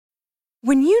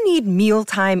When you need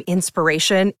mealtime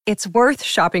inspiration, it's worth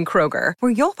shopping Kroger,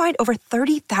 where you'll find over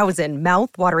 30,000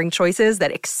 mouth-watering choices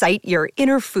that excite your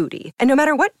inner foodie. And no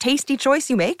matter what tasty choice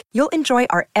you make, you'll enjoy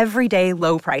our everyday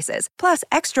low prices, plus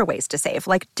extra ways to save,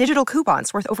 like digital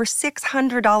coupons worth over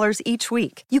 $600 each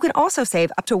week. You can also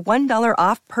save up to $1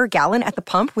 off per gallon at the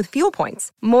pump with fuel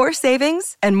points. More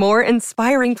savings and more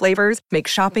inspiring flavors make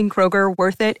shopping Kroger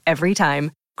worth it every time.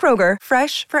 Kroger,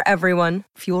 fresh for everyone.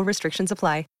 Fuel restrictions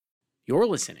apply. You're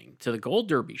listening to The Gold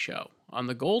Derby Show on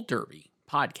the Gold Derby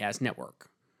Podcast Network.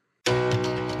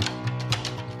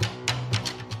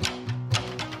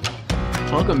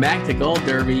 Welcome back to Gold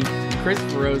Derby.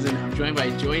 Christopher Rosen. I'm joined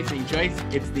by Joyce. And Joyce,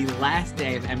 it's the last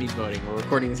day of Emmys voting. We're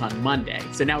recording this on Monday.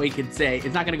 So now we could say,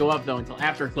 it's not going to go up though until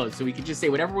after close. So we can just say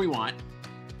whatever we want.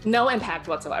 No impact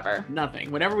whatsoever.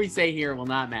 Nothing. Whatever we say here will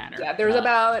not matter. Yeah, there's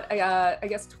about, I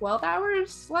guess, 12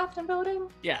 hours left in voting.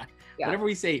 Yeah. Whatever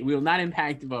we say, we will not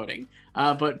impact voting.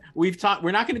 But we're not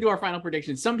going to do our final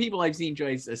predictions. Some people I've seen,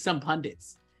 Joyce, some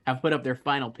pundits have put up their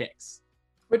final picks.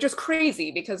 Which is crazy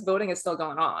because voting is still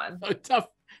going on. Oh,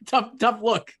 tough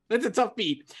look. That's a tough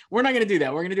beat. We're not going to do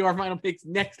that. We're going to do our final picks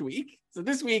next week. So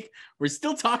this week, we're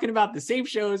still talking about the same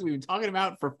shows we've been talking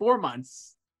about for 4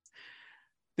 months.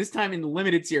 This time in the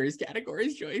limited series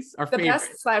categories, Joyce. Our favorite.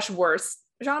 Best/worst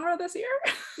genre this year.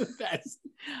 The best.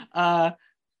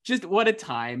 Just what a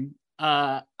time.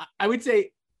 I would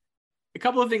say a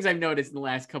couple of things I've noticed in the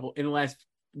last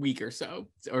week or so,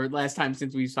 or last time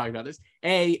since we've talked about this.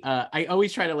 I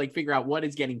always try to figure out what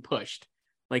is getting pushed,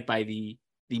 by the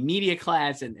media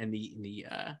class and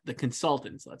the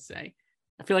consultants, let's say.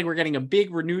 I feel like we're getting a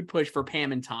big renewed push for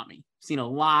Pam and Tommy. I've seen a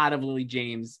lot of Lily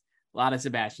James, a lot of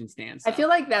Sebastian Stan stuff. I feel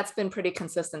like that's been pretty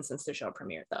consistent since the show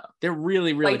premiered, though. They're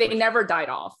really, really they never died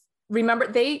off.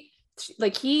 Remember,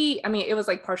 it was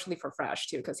partially for Fresh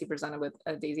too, because he presented with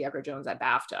Daisy Edgar Jones at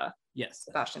BAFTA. Yes.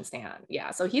 Sebastian Stan.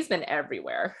 Yeah. So he's been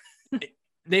everywhere.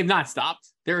 They've not stopped.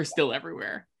 They're still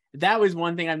everywhere. That was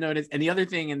one thing I've noticed. And the other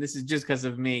thing, and this is just because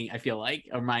of me, I feel like,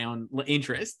 or my own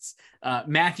interests,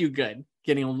 Matthew Good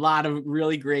getting a lot of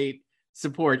really great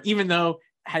support, even though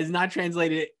has not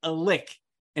translated a lick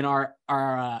in our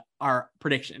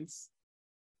predictions.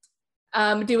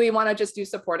 Do we want to just do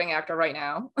supporting actor right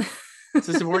now?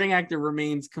 So supporting actor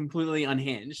remains completely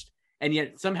unhinged, and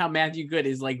yet somehow Matthew Good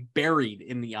is buried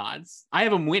in the odds. I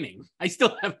have him winning. I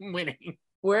still have him winning.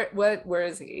 Where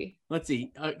is he? Let's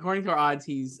see. According to our odds,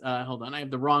 he's hold on. I have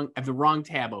the wrong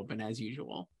tab open as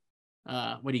usual.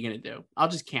 What are you gonna do? I'll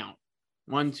just count.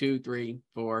 1, 2, 3,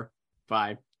 4,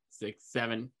 5, 6,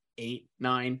 7, 8,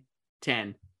 9,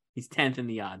 10. He's 10th in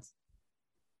the odds.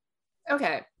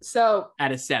 Okay, so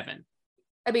out of 7.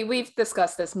 I mean, we've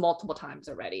discussed this multiple times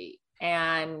already.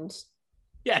 And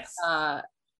yes,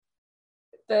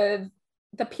 the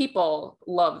people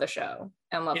love the show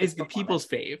and love it is the people's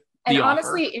fave. And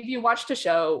honestly, if you watch the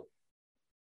show,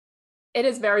 it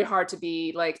is very hard to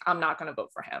be I'm not going to vote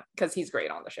for him because he's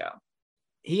great on the show.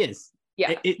 He is.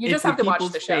 Yeah, you just have to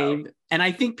watch the show. Fave. And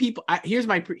I think here's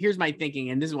my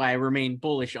thinking, and this is why I remain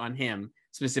bullish on him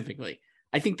specifically.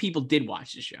 I think people did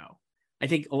watch the show. I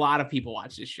think a lot of people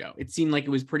watched this show. It seemed like it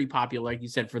was pretty popular, like you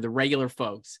said, for the regular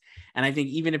folks. And I think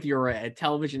even if you're a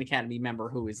Television Academy member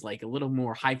who is a little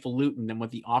more highfalutin than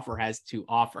what The Offer has to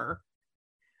offer,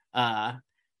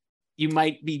 you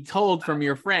might be told from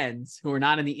your friends who are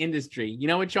not in the industry, you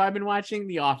know what show I've been watching?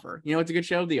 The Offer. You know what's a good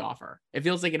show? The Offer. It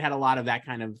feels like it had a lot of that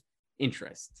kind of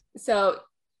interest. So,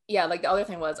 yeah, the other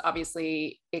thing was,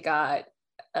 obviously, it got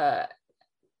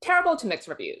terrible to mixed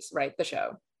reviews, right? The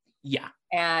show. Yeah.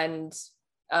 And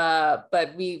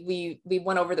but we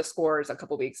went over the scores a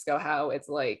couple weeks ago, how it's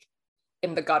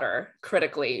in the gutter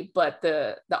critically, but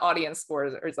the audience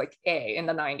scores is A in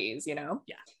the 90s, you know?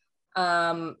 Yeah.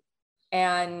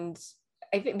 And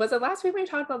I think, was it last week when we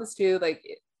talked about this too?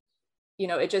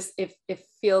 It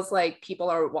feels like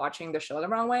people are watching the show the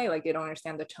wrong way. They don't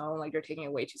understand the tone. You're taking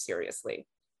it way too seriously.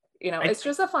 It's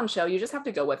just a fun show. You just have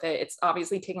to go with it. It's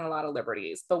obviously taking a lot of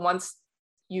liberties, but once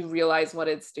you realize what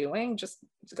it's doing, just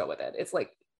go with it. It's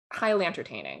highly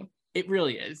entertaining. It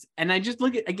really is. And I just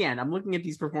I'm looking at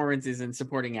these performances and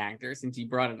supporting actors since you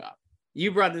brought it up. You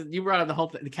brought up the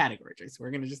whole the category, so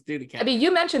we're going to just do the category. I mean,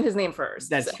 you mentioned his name first.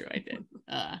 That's true. I did.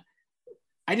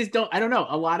 I don't know.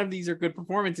 A lot of these are good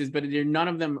performances, but none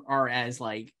of them are as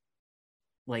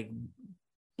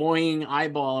boing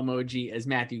eyeball emoji as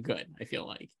Matthew Good, I feel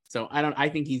like. So I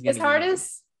think he's going to. His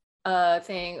hardest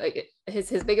thing,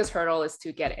 his biggest hurdle is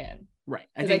to get in. Right.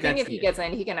 I think if he gets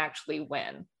in, he can actually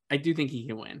win. I do think he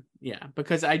can win. Yeah,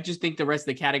 because I just think the rest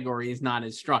of the category is not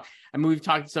as strong. I mean, we've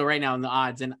talked so right now in the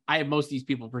odds, and I have most of these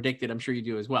people predicted. I'm sure you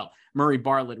do as well. Murray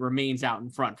Bartlett remains out in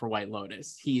front for White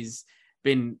Lotus. He's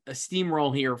been a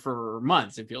steamroll here for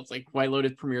months. It feels like White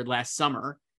Lotus premiered last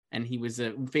summer, and he was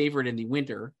a favorite in the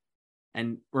winter,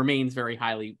 and remains very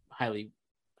highly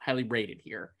rated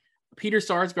here. Peter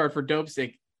Sarsgaard for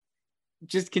Dopesick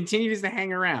just continues to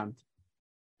hang around,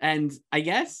 and I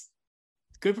guess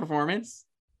good performance.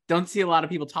 Don't see a lot of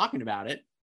people talking about it.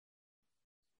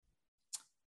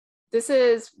 This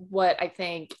is what I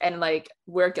think, and like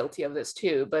we're guilty of this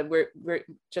too, but we're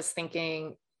just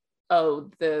thinking, oh,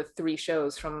 the 3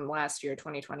 shows from last year,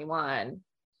 2021.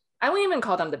 I wouldn't even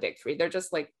call them the big 3. They're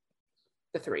just like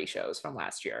the 3 shows from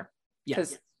last year.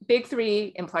 Because big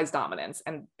 3 implies dominance,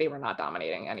 and they were not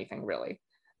dominating anything really.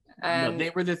 And no, they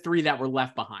were the 3 that were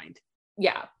left behind.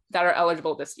 Yeah, that are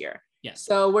eligible this year. Yes.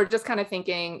 So we're just kind of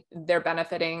thinking they're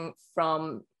benefiting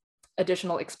from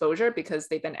additional exposure because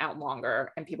they've been out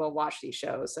longer and people watch these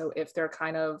shows. So if they're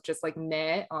kind of just like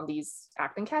meh on these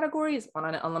acting categories on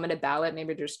an unlimited ballot,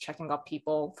 maybe they're just checking off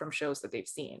people from shows that they've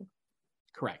seen.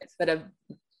 Correct. Instead of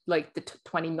like the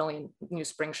 20 million new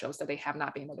spring shows that they have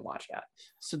not been able to watch yet.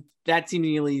 So that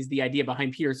seemingly is the idea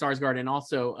behind Peter Sarsgaard and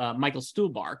also Michael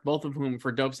Stuhlbarg, both of whom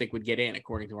for Dopesick would get in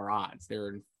according to our odds.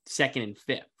 They're 2nd and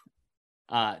 5th.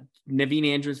 Naveen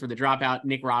Andrews for The Dropout,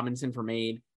 Nick Robinson for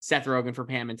Maid, Seth Rogen for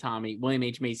Pam and Tommy, William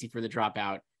H. Macy for The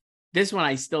Dropout. This one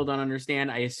I still don't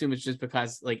understand. I assume it's just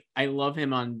because like I love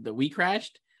him on The We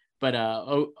Crashed, but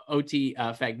O.T.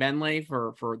 Fagbenle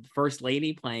for First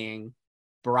Lady playing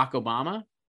Barack Obama.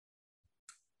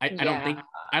 I don't think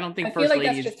I First feel like Lady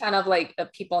that's is just kind of like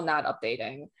people not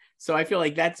updating. So I feel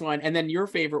like that's one. And then your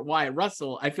favorite Wyatt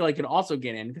Russell, I feel like could also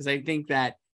get in because I think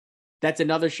that's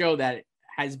another show that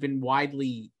has been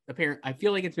widely apparent. I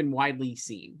feel like it's been widely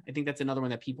seen. I think that's another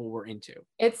one that people were into.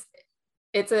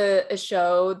 It's a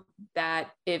show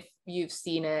that if you've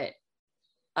seen it,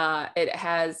 it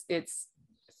has its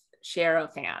share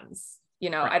of fans.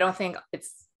 You know, right. I don't think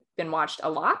it's been watched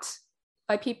a lot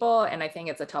by people, and I think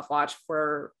it's a tough watch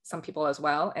for some people as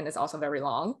well. And it's also very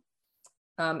long.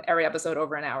 Every episode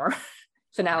over an hour.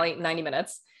 Finale 90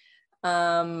 minutes.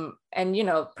 And you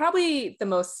know, probably the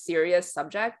most serious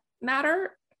subject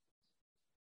matter,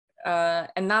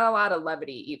 and not a lot of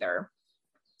levity either.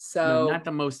 So no, not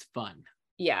the most fun.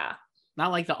 Yeah,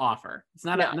 not like The Offer. It's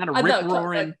not a rip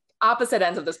roaring. Like opposite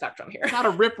ends of the spectrum here. It's not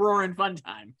a rip roaring fun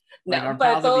time. Like no,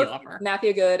 but both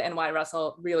Matthew Good and Wyatt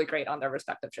Russell really great on their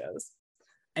respective shows.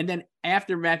 And then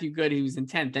after Matthew Good, he was in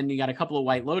 10th. Then you got a couple of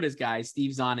White Lotus guys,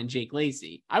 Steve Zahn and Jake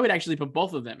Lacy. I would actually put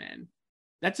both of them in.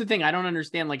 That's the thing. I don't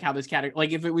understand like how this category.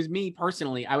 Like if it was me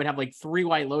personally, I would have like 3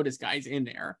 White Lotus guys in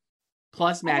there.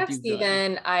 Plus Matthew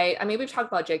Steven, I mean, we've talked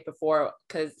about Jake before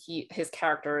because his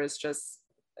character is just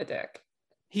a dick.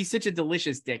 He's such a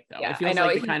delicious dick, though. Yeah, it feels I know.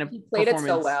 like the kind of he played it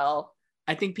so well.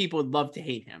 I think people would love to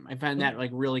hate him. I find that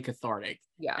like really cathartic.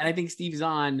 Yeah, and I think Steve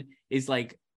Zahn is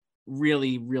like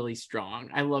really, really strong.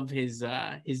 I love his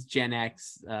Gen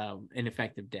X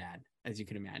ineffective dad, as you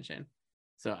can imagine.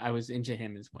 So I was into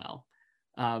him as well.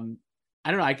 I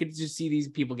don't know. I could just see these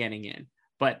people getting in,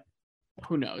 but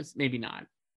who knows? Maybe not.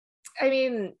 I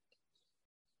mean,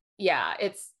 yeah,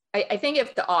 I think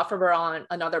if The Offer were on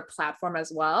another platform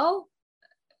as well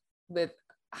with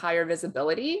higher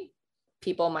visibility,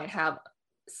 people might have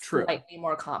slightly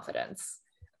more confidence.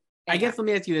 I guess let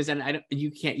me ask you this, and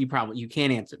you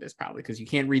can't answer this probably because you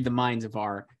can't read the minds of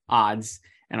our odds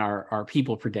and our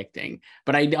people predicting.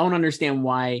 But I don't understand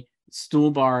why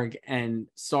Stuhlbarg and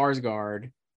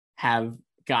Sarsgaard have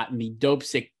gotten the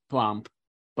Dopesick bump,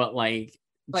 but like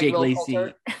Jake Lacy,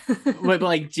 but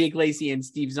like Jake Lacy and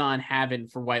Steve Zahn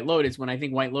haven't for White Lotus, when I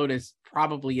think White Lotus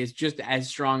probably is just as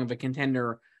strong of a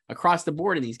contender across the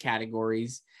board in these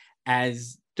categories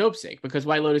as Dopesick, because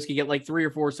White Lotus could get like 3 or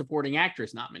 4 supporting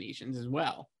actress nominations as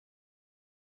well.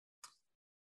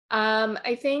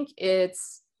 I think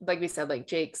it's like we said, like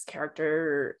Jake's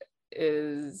character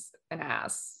is an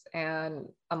ass and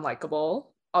unlikable,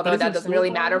 although that doesn't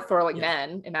really matter for like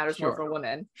men. It matters more for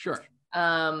women. Sure.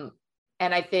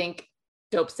 And I think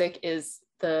Dopesick is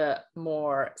the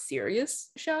more serious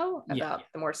show about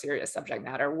the more serious subject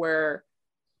matter, where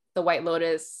the White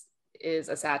Lotus is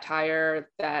a satire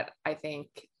that I think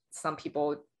some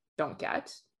people don't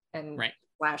get and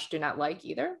Flash do not like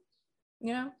either,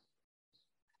 you know?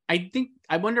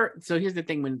 I wonder, so here's the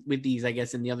thing with these, I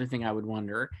guess, and the other thing I would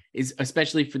wonder is,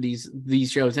 especially for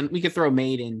these shows, and we could throw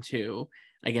Maid in too,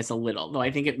 I guess a little, though I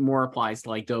think it more applies to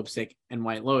like Dopesick and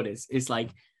White Lotus, is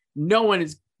like,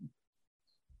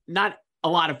 not a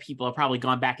lot of people have probably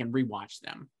gone back and rewatched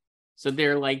them. So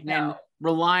they're like, then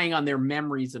relying on their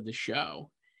memories of the show.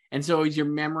 And so is your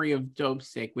memory of Dope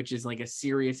Sick, which is like a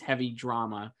serious, heavy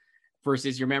drama,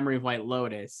 versus your memory of White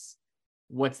Lotus.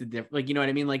 What's the difference? Like, you know what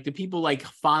I mean? Like, do people like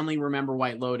fondly remember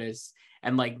White Lotus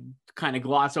and like kind of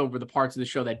gloss over the parts of the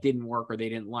show that didn't work or they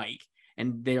didn't like?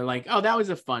 And they're like, oh, that was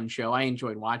a fun show. I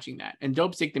enjoyed watching that. And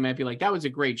Dope Sick, they might be like, that was a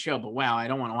great show, but wow, I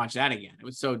don't want to watch that again. It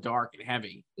was so dark and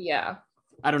heavy. Yeah.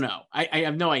 I don't know. I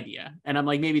have no idea. And I'm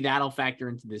like, maybe that'll factor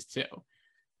into this too.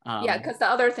 Yeah, because the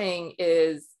other thing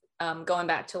is going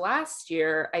back to last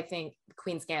year, I think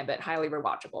Queen's Gambit, highly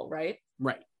rewatchable, right?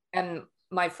 Right. And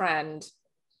my friend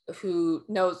who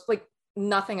knows like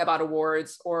nothing about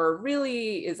awards or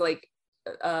really is like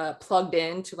plugged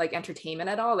into like entertainment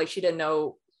at all, like she didn't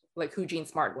know like who Jean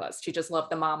Smart was. She just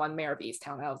loved the mom on Mayor of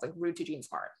Easttown. I was like rude to Jean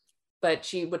Smart, but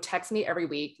she would text me every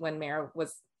week when Mayor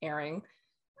was airing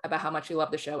about how much she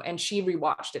loved the show, and she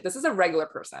rewatched it. This is a regular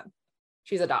person.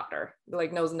 She's a doctor,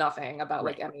 like knows nothing about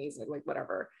like Emmys, like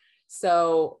whatever.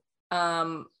 So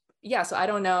yeah, so I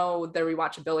don't know the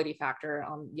rewatchability factor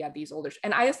on these older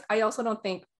and I also don't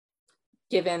think,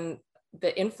 given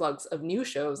the influx of new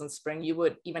shows in spring, you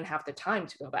would even have the time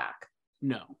to go back.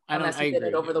 No, I don't. Unless you did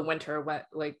it over the winter,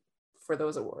 like for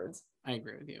those awards. I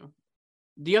agree with you.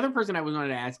 The other person I wanted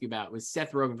to ask you about was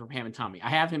Seth Rogen from Pam and Tommy. I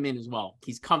have him in as well.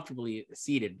 He's comfortably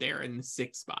seated there in the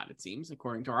 6th spot, it seems,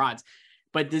 according to our odds.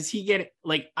 But does he get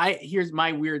like here's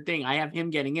my weird thing. I have him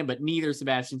getting in, but neither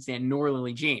Sebastian Stan nor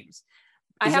Lily James.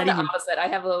 I have the opposite. I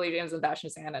have Lily James and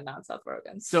Sebastian Stan and not Seth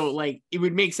Rogen. So like it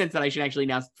would make sense that I should actually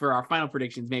now, for our final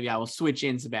predictions, maybe I will switch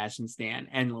in Sebastian Stan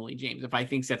and Lily James if I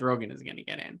think Seth Rogen is going to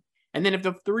get in. And then if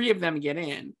the 3 of them get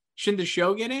in, shouldn't the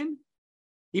show get in?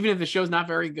 Even if the show's not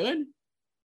very good?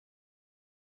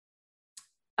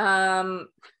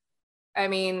 I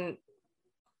mean,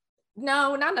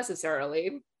 no, not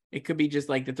necessarily. It could be just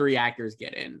like the 3 actors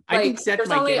get in. Like, I think Seth there's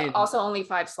might get in. Also only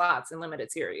 5 slots in limited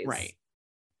series. Right.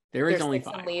 There's only 6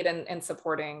 5. in lead and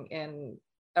supporting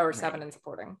or 7 in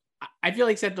supporting. I feel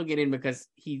like Seth will get in because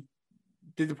the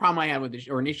problem I have with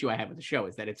the or an issue I have with the show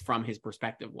is that it's from his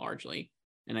perspective largely.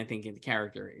 And I think the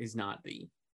character is not the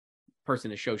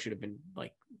person the show should have been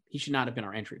like. He should not have been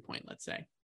our entry point, let's say.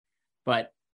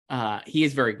 But he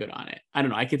is very good on it. I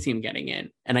don't know. I could see him getting in,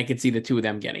 and I could see the 2 of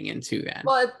them getting in too then.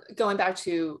 Well, going back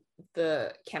to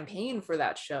the campaign for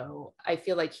that show, I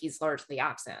feel like he's largely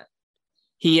absent.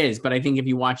 He is, but I think if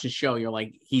you watch the show, you're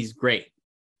like, he's great.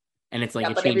 And it's like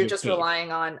a but change if you're just pace.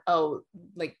 Relying on,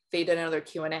 like they did another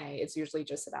Q&A, it's usually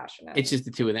just Sebastian. It's just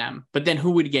the 2 of them. But then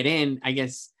who would get in? I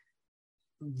guess,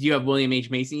 do you have William H.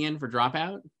 Macy in for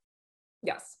Dropout?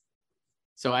 Yes.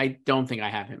 So I don't think I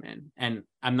have him in. And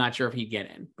I'm not sure if he'd get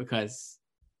in because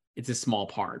it's a small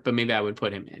part, but maybe I would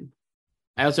put him in.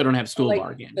 I also don't have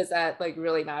Stuhlbarg in. Does that like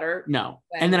really matter? No.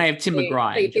 And then I have Tim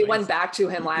McGraw. They went back to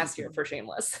him last year for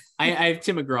Shameless. I have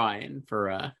Tim McGraw in for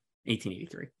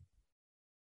 1883.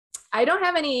 I don't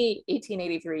have any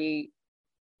 1883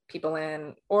 people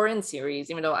in or in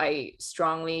series, even though I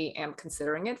strongly am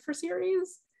considering it for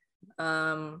series.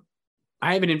 I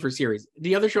have it in for series.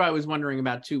 The other show I was wondering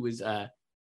about too was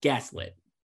Gaslit.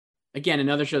 Again,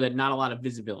 another show that not a lot of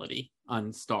visibility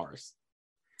on Stars.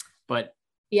 But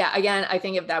yeah, again, I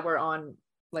think if that were on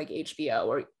like HBO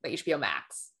or like HBO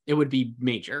Max, it would be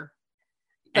major.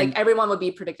 Like everyone would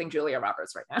be predicting Julia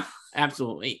Roberts right now.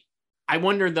 Absolutely. I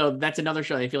wonder though, that's another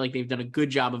show I feel like they've done a good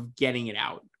job of getting it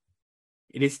out.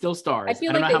 It is still Stars. I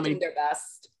feel like they do their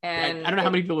best. And I don't know how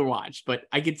many people are watched, but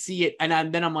I could see it.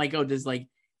 And then I'm like, oh, does like,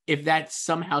 if that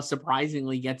somehow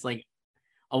surprisingly gets like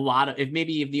a lot of, if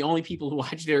the only people who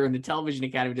watch it are in the Television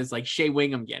Academy, does like Shea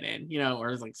Wingham get in,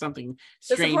 or is like something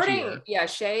strange here. Yeah,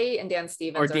 Shea and Dan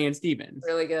Stevens.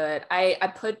 Really good.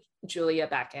 I put Julia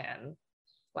back in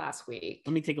last week.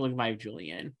 Let me take a look if I have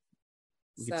Julia in.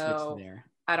 We can switch to there.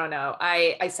 I don't know.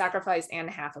 I sacrificed Anne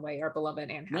Hathaway, our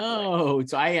beloved Anne Hathaway. No,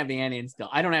 so I have Anne in still.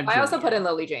 I don't have. I also put in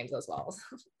Lily James as well.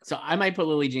 So I might put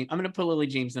Lily James. I'm going to put Lily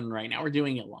James in right now. We're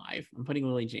doing it live. I'm putting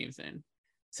Lily James in.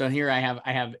 So here I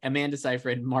have Amanda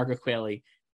Seyfried, Margot Qualley,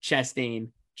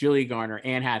 Chastain, Julia Garner,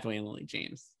 Anne Hathaway, and Lily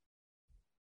James.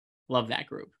 Love that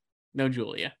group. No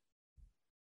Julia.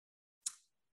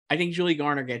 I think Julia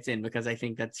Garner gets in because I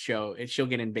think she'll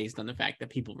get in based on the fact that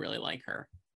people really like her.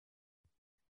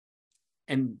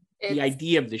 And the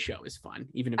idea of the show is fun,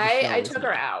 even if I took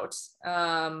her out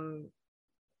because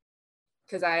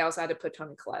I also had to put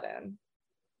Toni Collette in.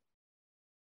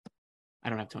 I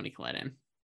don't have Toni Collette in.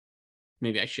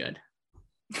 Maybe I should.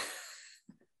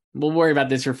 We'll worry about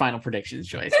this for final predictions,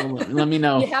 Joyce. Let me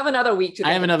know. You have another week today.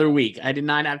 I have another week. I did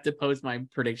not have to post my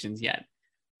predictions yet.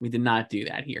 We did not do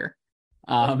that here.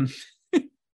 I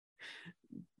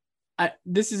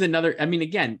this is another, I mean,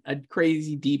 again, a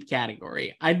crazy deep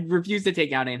category. I refuse to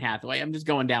take out Anne Hathaway. I'm just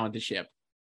going down with the ship.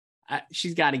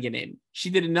 She's got to get in. She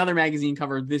did another magazine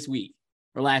cover this week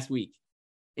or last week.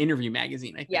 Interview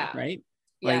magazine, I think, right?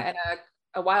 Yeah, and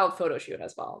a wild photo shoot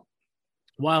as well.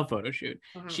 Wild photo shoot.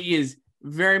 She is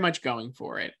very much going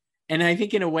for it. And I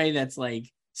think in a way that's like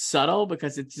subtle,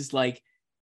 because it's just like,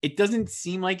 it doesn't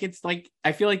seem like it's like,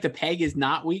 I feel like the peg is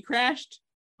not We Crashed.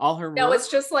 All her No, work.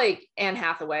 it's just like Anne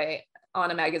Hathaway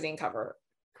on a magazine cover.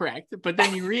 Correct. But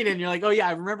then you read it and you're like, oh yeah,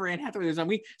 I remember Anne Hathaway was on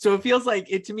We. So it feels like,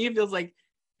 to me, it feels like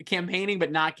campaigning,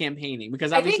 but not campaigning,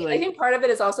 because obviously I think part of it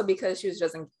is also because she was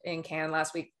just in Cannes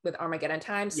last week with Armageddon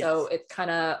Time. So it kind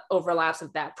of overlaps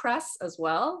with that press as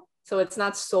well. So it's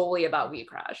not solely about We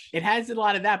Crash. It has a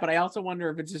lot of that, but I also wonder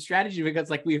if it's a strategy, because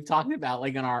like we've talked about,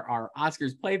 like on our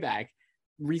Oscars playback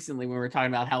recently, when we were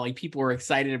talking about how like people were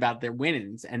excited about their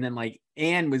wins, and then like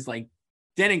Anne was like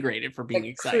denigrated for being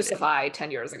excited, crucified 10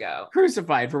 years ago,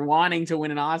 crucified for wanting to win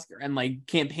an Oscar and like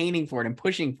campaigning for it and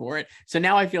pushing for it. So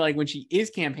now I feel like when she is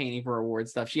campaigning for award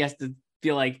stuff, she has to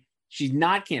feel like she's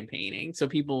not campaigning, so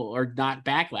people are not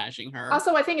backlashing her.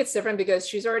 Also, I think it's different because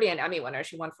she's already an Emmy winner.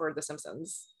 She won for The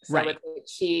Simpsons, so right?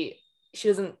 She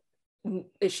doesn't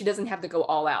have to go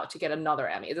all out to get another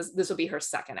Emmy. This will be her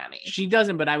second Emmy. She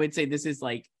doesn't, but I would say this is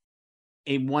like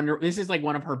this is like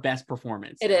one of her best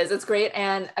performances. It is. It's great,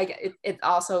 and it's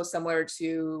also similar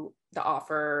to The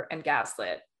Offer and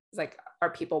Gaslit. It's like, are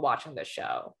people watching this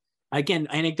show? Again,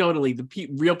 anecdotally, the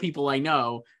real people I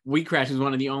know, We Crash is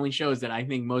one of the only shows that I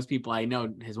think most people I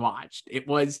know has watched. It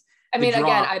was. I mean,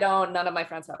 again, none of my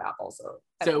friends have Apple, so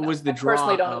it was the draw. I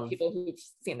personally don't know people who've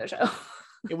seen the show.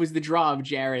 It was the draw of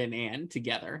Jared and Anne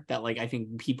together that, like, I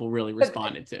think people really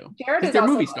responded to. Jared is also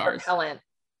movie stars. Repellent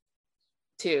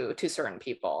to certain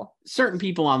people. Certain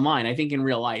people online. I think in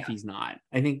real life he's not.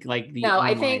 I think like the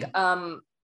online... I think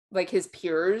like his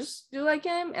peers do like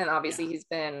him, and obviously he's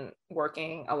been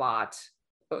working a lot,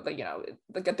 like, you know,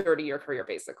 like a 30-year career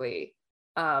basically.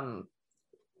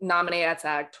 Nominated at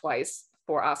SAG twice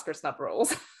for Oscar snub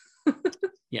roles.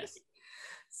 Yes.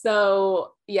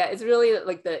 So yeah, it's really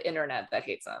like the internet that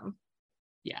hates him.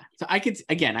 Yeah. So I could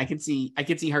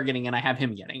see her getting in. I have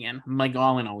him getting in. I'm like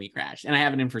all in on We Crash, and I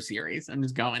have it in for series. I'm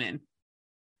just going in.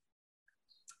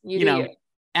 You know,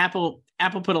 Apple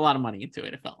put a lot of money into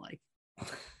it. It felt like.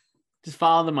 Just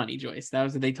follow the money, Joyce. That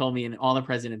was what they told me in All the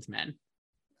President's Men.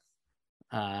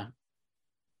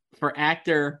 For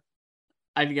actor,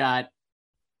 I've got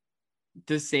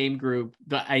the same group.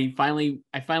 I finally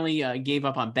gave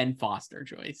up on Ben Foster,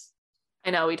 Joyce.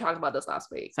 I know, we talked about this last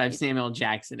week. So I have Samuel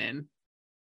Jackson in.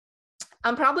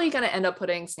 I'm probably going to end up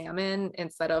putting Sam in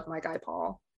instead of my guy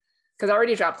Paul, because I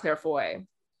already dropped Claire Foy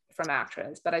from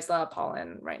actress, but I still have Paul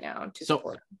in right now to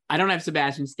support him. I don't have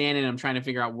Sebastian Stan in. I'm trying to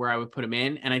figure out where I would put him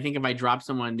in, and I think if I drop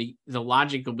someone, the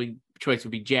logical choice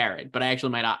would be Jared, but I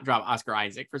actually might drop Oscar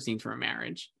Isaac for Scenes from a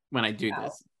Marriage when I do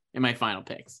this in my final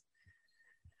picks.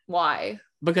 Why?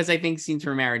 Because I think Scenes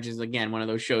from a Marriage is, again, one of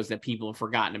those shows that people have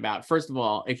forgotten about. First of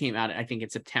all, it came out, I think, in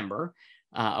September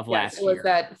of last year. It was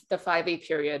that the 5-week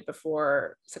period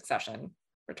before Succession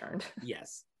returned.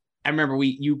 Yes. I remember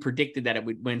you predicted that it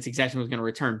would, when Succession was going to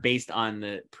return, based on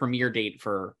the premiere date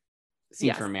for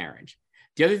Scenes from a Marriage.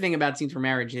 The other thing about Scenes from a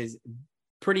Marriage is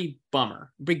big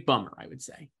bummer, I would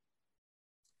say.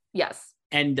 Yes.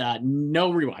 And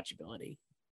no rewatchability.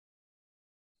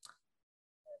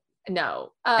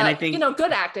 No. And I think,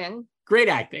 good acting. Great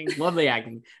acting, lovely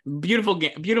acting, beautiful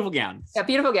gowns. Yeah,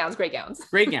 beautiful gowns, great gowns.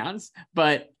 Great gowns.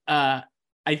 But I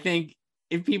think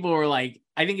if people were like,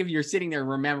 I think if you're sitting there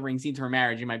remembering Scenes from a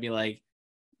Marriage, you might be like,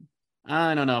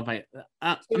 I don't know if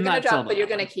I'm not sold. But you're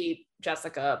going to keep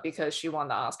Jessica because she won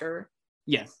the Oscar.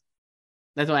 Yes.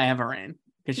 That's why I have her in,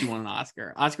 because she won an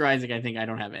Oscar. Oscar Isaac, I think I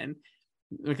don't have in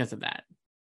because of that.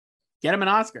 Get him an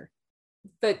Oscar.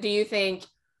 But do you think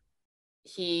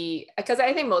because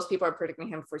I think most people are predicting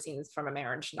him for Scenes from a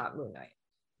Marriage, not Moon Knight.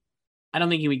 I don't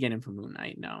think he would get in for Moon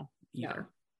Knight, no, either.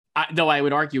 No. Though I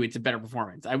would argue it's a better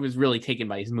performance. I was really taken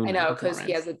by his Moon Knight. I know, because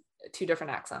he has two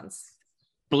different accents.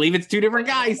 Believe it's two different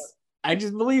guys. I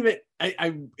just believe it.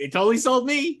 It totally sold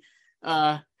me.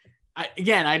 I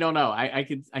don't know. I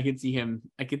could see him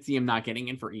not getting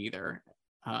in for either.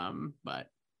 But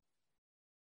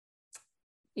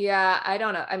yeah, I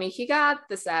don't know. I mean, he got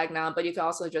the SAG now, but you could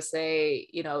also just say,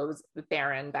 it was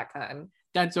Baron back then.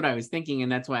 That's what I was thinking,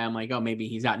 and that's why I'm like, oh, maybe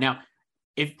he's out. Now,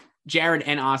 if Jared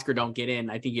and Oscar don't get in,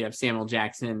 I think you have Samuel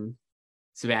Jackson,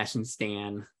 Sebastian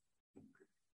Stan,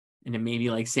 and then maybe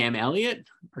like Sam Elliott,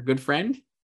 our good friend,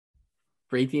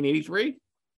 for 1883.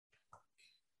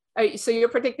 So you're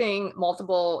predicting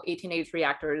multiple 1883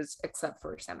 actors except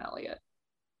for Sam Elliott.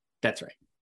 That's right.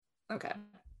 Okay.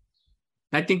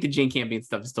 I think the Jane Campion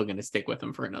stuff is still going to stick with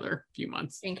him for another few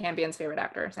months. Jane Campion's favorite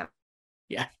actor. Sam.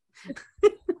 Yeah.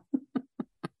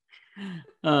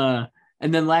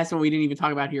 And then last one we didn't even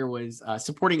talk about here was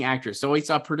supporting actress. So I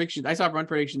saw one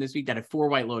prediction this week that had 4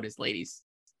 White Lotus ladies,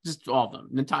 just all of them.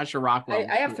 Natasha Rockwell.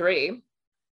 I have 3.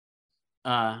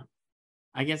 I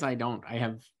guess I don't. I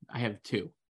have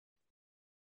 2.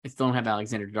 I still don't have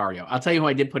Alexander Daddario. I'll tell you who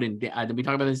I did put in. Did we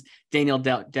talk about this? Danielle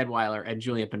Deadweiler and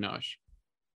Julia Binoche.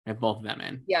 I have both of them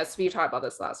in. Yes, we talked about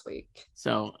this last week.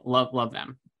 So love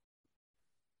them.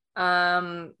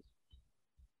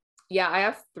 Yeah, I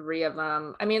have 3 of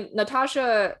them. I mean,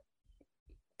 Natasha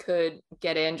could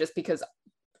get in just because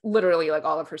literally like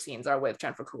all of her scenes are with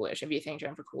Jennifer Coolidge. If you think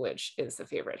Jennifer Coolidge is the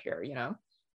favorite here, you know?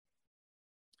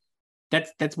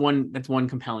 That's one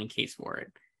compelling case for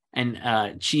it.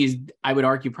 And she's, I would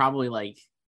argue, probably like,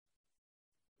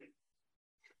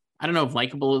 I don't know if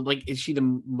likable, like, is she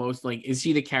the most, like, is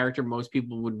she the character most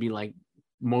people would be like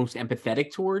most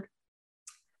empathetic toward?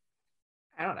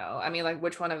 I don't know. I mean, like,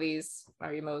 which one of these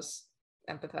are you most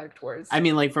empathetic towards? I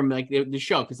mean, like, from like the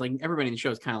show, because like everybody in the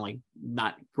show is kind of like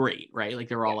not great, right? Like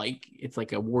they're all like, it's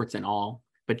like a warts and all,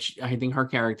 but I think her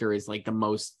character is like the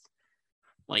most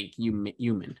like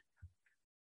human.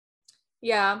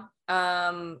 Yeah.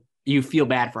 You feel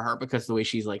bad for her because the way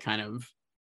she's like kind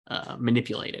of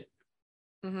manipulated.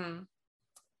 Mm-hmm.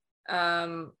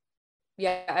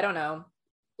 Yeah, I don't know.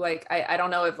 Like, I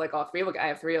don't know if like all 3 of I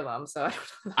have 3 of them, so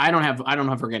I don't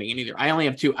have her getting in either. I only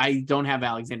have 2. I don't have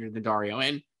Alexander Daddario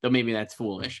in, though maybe that's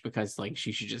foolish because like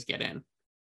she should just get in.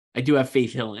 I do have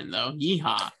Faith Hill in though.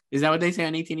 Yeehaw. Is that what they say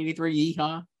on 1883?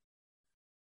 Yeehaw.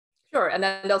 Sure, and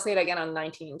then they'll say it again on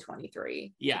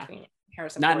 1923. Yeah.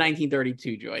 Harrison Not Ford.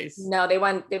 1932, Joyce. No, they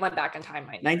went back in time.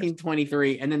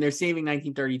 1923, and then they're saving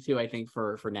 1932, I think,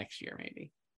 for next year,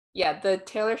 maybe. Yeah, the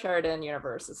Taylor Sheridan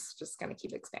universe is just going to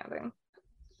keep expanding.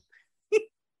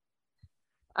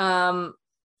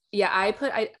 Yeah,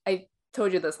 I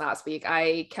told you this last week.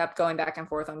 I kept going back and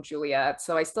forth on Juliet,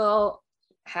 so I still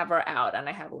have her out, and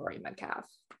I have Laurie Metcalf.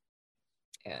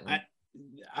 And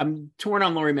I'm torn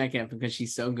on Laurie Metcalf because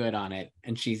she's so good on it,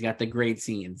 and she's got the great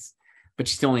scenes, but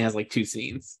she still only has like 2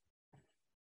 scenes.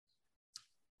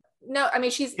 No, I mean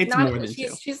she's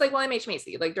like William H.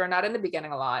 Macy. Like they're not in the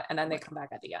beginning a lot, and then they come back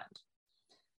at the end.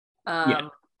 Yeah.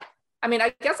 I mean,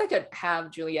 I guess I could have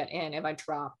Juliet in if I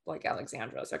drop like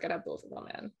Alexandra, so I could have both of them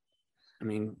in. I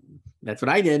mean, that's what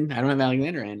I did. I don't have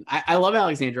Alexandra in. I love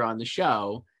Alexandra on the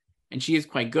show, and she is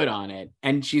quite good on it.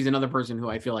 And she's another person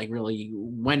who I feel like really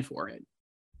went for it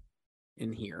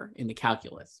in here in the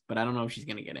calculus, but I don't know if she's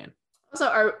going to get in.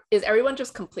 Also, is everyone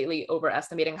just completely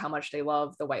overestimating how much they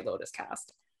love the White Lotus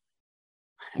cast?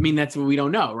 I mean, that's what we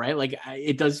don't know, right? Like,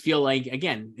 it does feel like,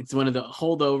 again, it's one of the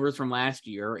holdovers from last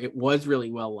year. It was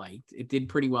really well liked. It did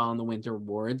pretty well in the Winter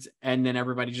Awards. And then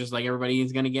everybody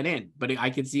is going to get in. But I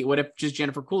could see, what if just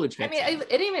Jennifer Coolidge gets in? It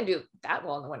didn't even do that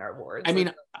well in the Winter Awards. I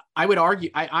mean, I would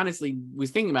argue, I honestly was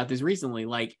thinking about this recently,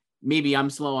 like, maybe I'm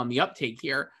slow on the uptake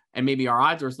here, and maybe our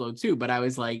odds are slow too. But I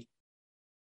was like,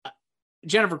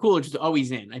 Jennifer Coolidge was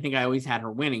always in. I think I always had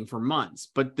her winning for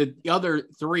months. But the other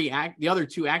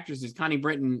 2 actresses, Connie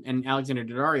Britton and Alexander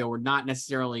Daddario, were not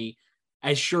necessarily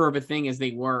as sure of a thing as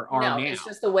they are now. It's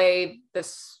just the way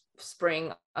this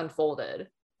spring unfolded.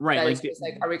 Right.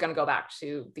 Like, are we going to go back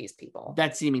to these people?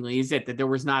 That seemingly is it, that there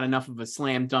was not enough of a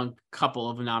slam dunk couple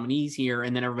of nominees here,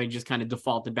 and then everybody just kind of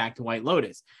defaulted back to White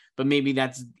Lotus. But maybe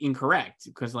that's incorrect,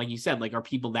 because like you said, like, are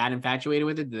people that infatuated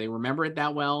with it? Do they remember it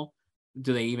that well?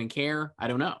 Do they even care? I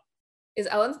don't know. Is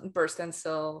Ellen Burstyn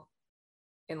still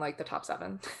in like the top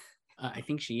 7? I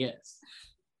think she is.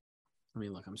 Let me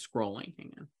look. I'm scrolling.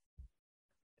 Hang on.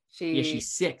 She's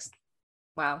 6th.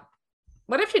 Wow.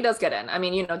 What if she does get in? I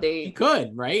mean, she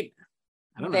could, right?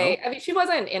 I don't know. I mean, she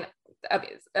wasn't in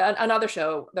another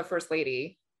show, The First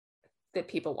Lady. Did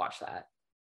people watch that?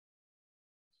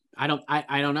 I don't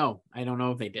know. I don't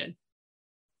know if they did.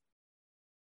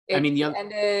 It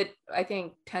ended, I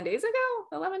think, 10 days ago,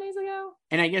 11 days ago.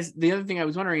 And I guess the other thing I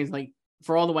was wondering is, like,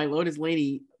 for all the White Lotus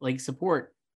lady, like,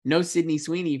 support, no Sydney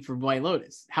Sweeney for White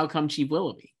Lotus. How come Chief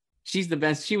Willoughby? She's the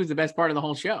best. She was the best part of the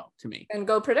whole show to me. And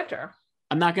go predict her.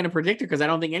 I'm not going to predict her because I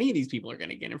don't think any of these people are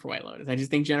going to get in for White Lotus. I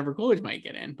just think Jennifer Coolidge might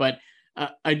get in. But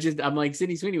I'm like,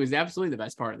 Sydney Sweeney was absolutely the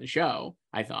best part of the show.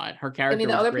 I thought her character. I mean,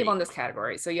 the other great. People in this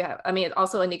category. So you have, I mean,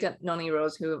 also Anika Noni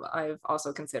Rose, who I've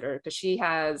also considered, because she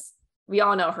has. We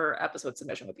all know her episode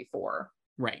submission would be 4.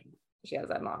 Right. She has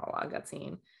that monologue, that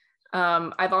scene.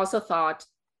 I've also thought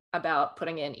about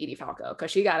putting in Edie Falco, because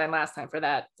she got in last time for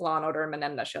that Law and Order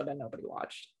Menendez show that nobody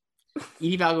watched.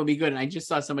 Edie Falco would be good. And I just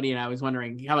saw somebody and I was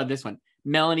wondering, how about this one?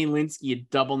 Melanie Linsky a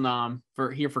double nom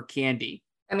for Candy.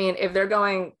 I mean, if they're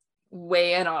going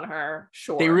way in on her,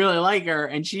 sure. They really like her,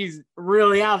 and she's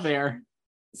really out there.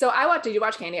 So did you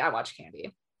watch Candy? I watched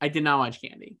Candy. I did not watch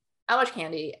Candy. I watched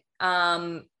Candy.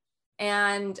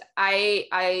 And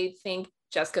I think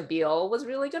Jessica Biel was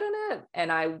really good in it,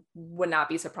 and I would not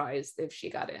be surprised if she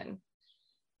got in.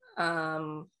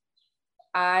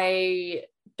 I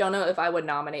don't know if I would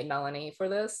nominate Melanie for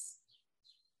this,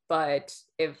 but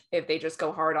if they just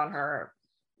go hard on her,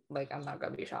 like, I'm not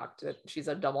gonna be shocked that she's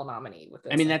a double nominee with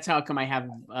this. I mean, that's how come I have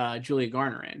Julia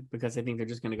Garner in, because I think they're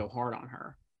just gonna go hard on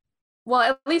her. Well,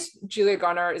 at least Julia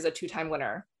Garner is a 2-time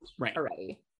winner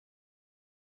already.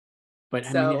 But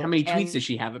I mean, how many tweets does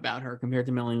she have about her compared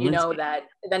to Melanie Linsky? You know that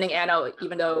Inventing Anna,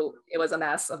 even though it was a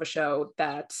mess of a show,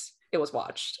 that it was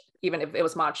watched, even if it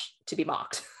was watched to be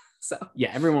mocked. So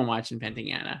yeah, everyone watched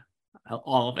Inventing Anna,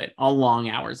 all of it, all long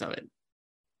hours of it.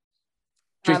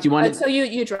 Trish, do you want to? So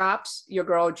you dropped your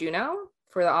girl Juno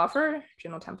for the offer,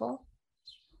 Juno Temple?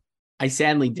 I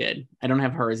sadly did. I don't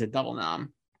have her as a double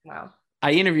nom. Wow.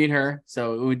 I interviewed her,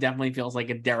 so it would definitely feels like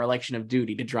a dereliction of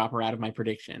duty to drop her out of my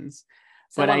predictions.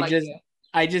 But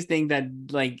I just think that,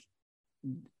 like,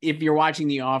 if you're watching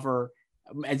The Offer,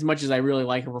 as much as I really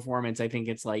like her performance, I think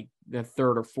it's like the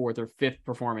third or fourth or fifth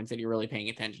performance that you're really paying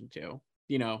attention to.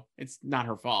 You know, it's not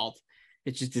her fault.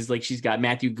 It just is like she's got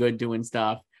Matthew Good doing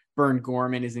stuff. Bern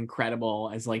Gorman is incredible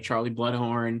as like Charlie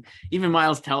Bloodhorn. Even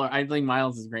Miles Teller, I think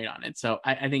Miles is great on it. So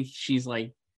I think she's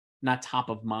like not top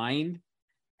of mind,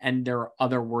 and there are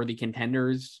other worthy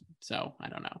contenders. So I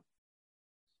don't know.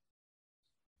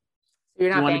 You're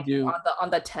not banking on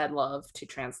the Ted love to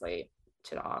translate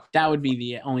to the Offer. That would be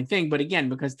the only thing. But again,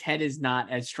 because Ted is not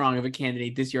as strong of a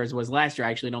candidate this year as it was last year,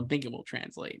 I actually don't think it will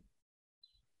translate.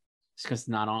 It's because it's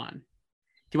not on.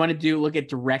 Do you want to look at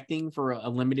directing for a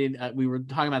limited? We were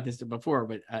talking about this before,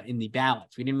 but in the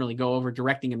ballots, we didn't really go over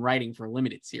directing and writing for a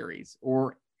limited series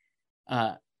or.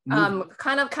 Kind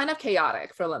of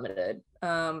chaotic for limited,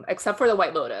 except for the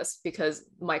White Lotus, because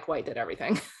Mike White did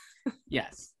everything.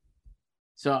 Yes.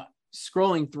 So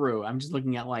scrolling through, I'm just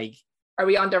looking at like. Are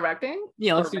we on directing?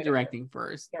 Yeah, let's do directing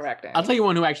first. Directing. I'll tell you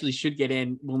one who actually should get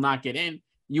in, will not get in.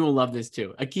 You will love this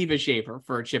too. Akiva Schaffer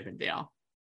for Chippendale.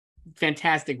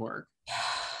 Fantastic work.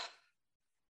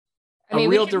 I mean,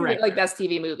 real director, like best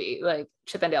TV movie, like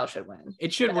Chippendale should win.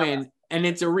 It should win, and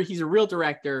he's a real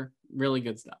director. Really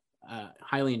good stuff.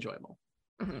 Highly enjoyable.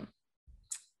 Mm-hmm.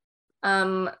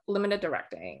 Limited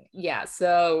directing, yeah.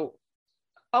 So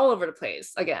all over the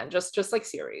place again, just like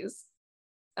series.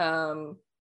 I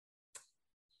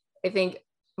think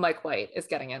Mike White is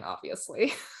getting in,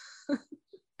 obviously.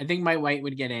 I think Mike White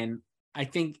would get in. I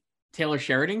think Taylor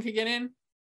Sheridan could get in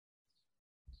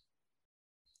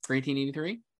for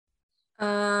 1883.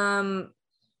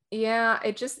 Yeah,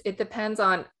 it depends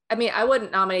on. I mean, I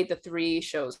wouldn't nominate the 3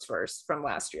 shows first from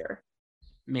last year.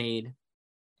 Made,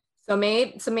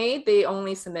 they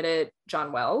only submitted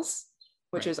John Wells,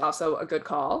 which is also a good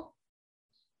call.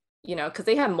 You know, because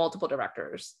they had multiple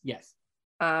directors. Yes.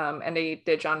 And they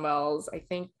did John Wells. I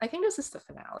think this is the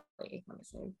finale. Let me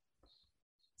see.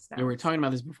 We were talking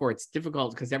about this before. It's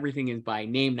difficult because everything is by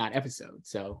name, not episode,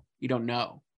 so you don't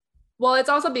know. Well, it's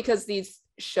also because these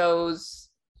shows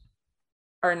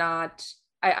are not.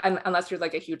 Unless you're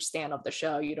like a huge stan of the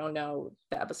show, you don't know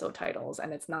the episode titles,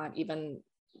 and it's not even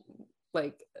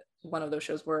like one of those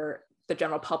shows where the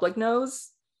general public knows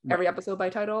every episode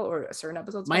by title or a certain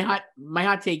episode. My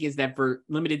hot take is that for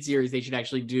limited series, they should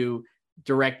actually do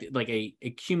direct, like a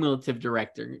cumulative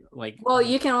director. Like, well,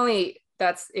 you can only.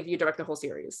 That's if you direct the whole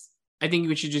series. I think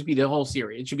it should just be the whole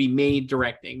series. It should be made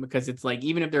directing, because it's like,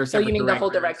 even if there are separate. So you mean directors, the whole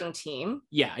directing team?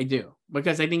 Yeah, I do,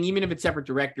 because I think even if it's separate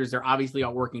directors, they're obviously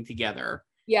all working together.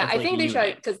 Yeah, I think they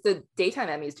should, because the daytime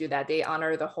Emmys do that. They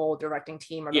honor the whole directing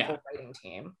team or the whole writing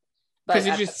team. Because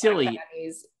it's just silly.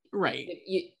 Emmys, right.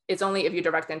 It's only if you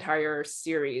direct the entire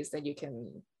series that you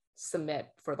can submit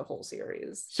for the whole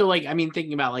series. So, like, I mean,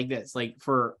 thinking about like this, like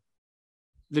for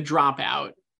The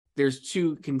Dropout, there's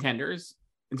 2 contenders.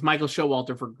 It's Michael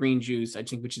Showalter for Green Juice, I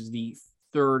think, which is the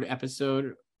 3rd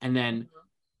episode, and then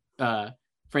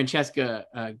Francesca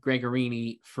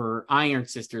Gregorini for Iron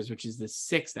Sisters, which is the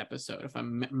 6th episode, if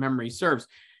memory serves.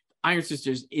 Iron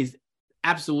Sisters is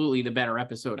absolutely the better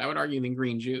episode, I would argue, than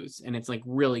Green Juice, and it's like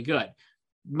really good.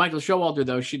 Michael Showalter,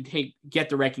 though, should get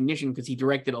the recognition because he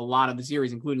directed a lot of the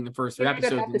series, including the first 3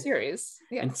 episodes, the series,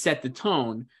 and set the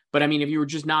tone. But I mean, if you were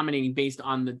just nominating based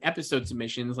on the episode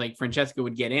submissions, like Francesca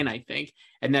would get in, I think,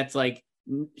 and that's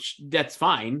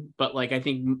fine. But like, I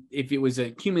think if it was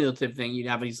a cumulative thing, you'd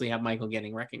obviously have Michael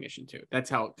getting recognition too. That's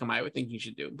how I would think you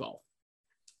should do both.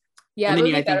 Yeah, it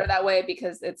would be better that way,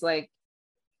 because it's like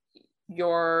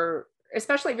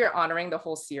especially if you're honoring the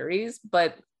whole series,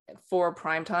 but for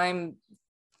primetime,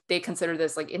 they consider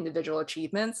this like individual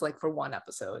achievements, like for one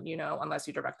episode, unless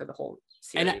you directed the whole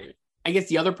series. And I guess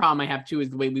the other problem I have too is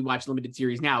the way we watch limited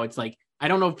series now. It's like, I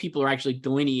don't know if people are actually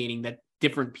delineating that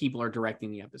different people are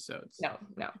directing the episodes. No.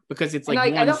 Because it's like,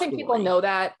 I don't think people know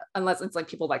that unless it's like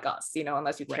people like us,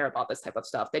 unless you care about this type of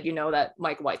stuff, that that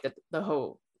Mike White did the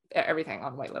whole everything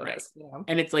on White Lotus.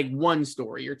 And it's like one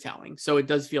story you're telling. So it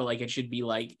does feel like it should be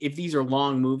like, if these are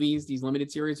long movies, these limited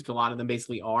series, which a lot of them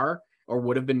basically are, or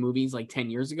would have been movies like 10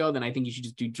 years ago, then I think you should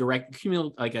just do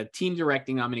like a team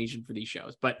directing nomination for these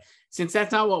shows. But since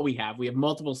that's not what we have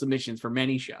multiple submissions for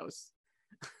many shows.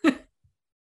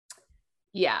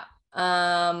 Yeah.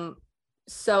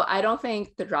 So I don't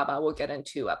think The Dropout will get in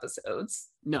 2 episodes.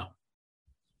 No.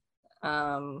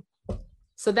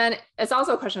 So then it's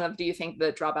also a question of, do you think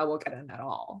The Dropout will get in at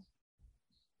all?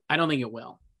 I don't think it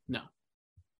will. No.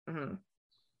 Mm-hmm.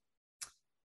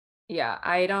 Yeah,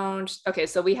 I don't. Okay,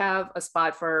 so we have a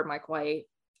spot for Mike White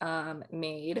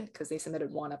made because they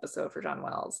submitted 1 episode for John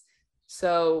Wells.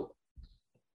 So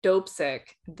Dope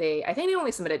Sick, I think they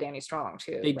only submitted Danny Strong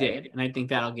too. They did, and I think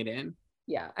that'll get in.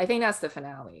 Yeah, I think that's the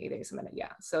finale they submitted.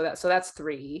 Yeah, so that's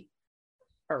 3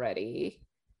 already.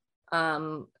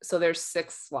 So there's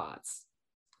 6 slots.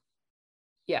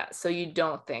 Yeah, so you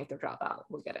don't think The Dropout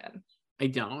will get in? I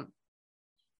don't.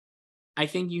 I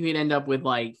think you could end up with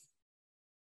like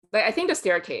I think The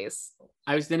Staircase.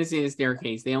 I was going to say The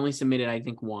Staircase. They only submitted, I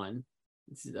think, 1.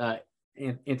 It's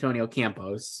Antonio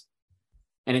Campos.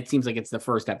 And it seems like it's the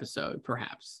first episode,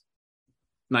 perhaps.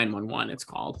 911, it's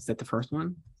called. Is that the first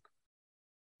one?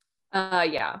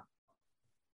 Yeah.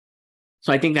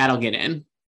 So I think that'll get in.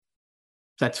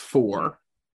 That's 4.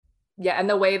 Yeah, and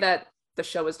the way that the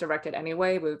show is directed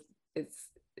anyway,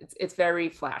 it's very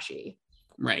flashy.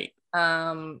 Right.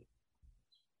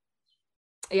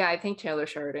 Yeah, I think Taylor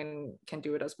Sheridan can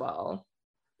do it as well.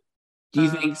 Do you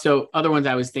think so? Other ones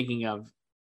I was thinking of,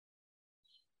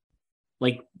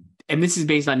 like, and this is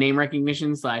based on name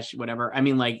recognition / whatever. I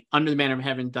mean, like Under the Banner of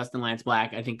Heaven, Dustin Lance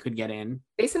Black, I think could get in.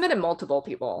 They submitted multiple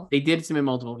people. They did submit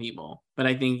multiple people, but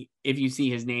I think if you see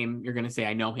his name, you're going to say,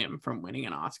 I know him from winning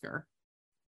an Oscar.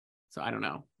 So I don't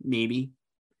know, maybe.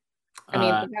 I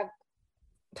mean, we have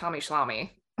Tommy Schlamme.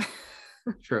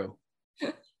 True.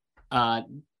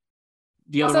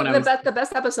 The other also, one the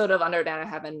best episode of Under the Banner of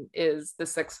Heaven is the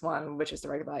 6th one, which is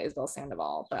directed by Isabel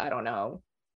Sandoval. But I don't know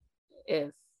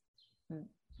if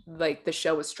like the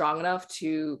show was strong enough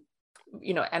to,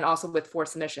 and also with 4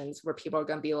 submissions where people are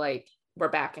going to be like, we're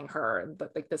backing her.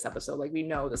 But like this episode, like we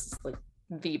know this is like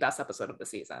the best episode of the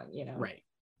season, Right.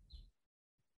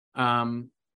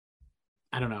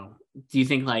 I don't know. Do you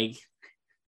think like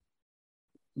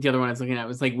the other one I was looking at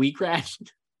was like We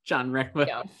Crashed, John Requa,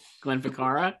 yeah. Glenn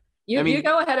Ficarra? You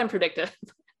go ahead and predict it.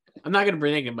 I'm not going to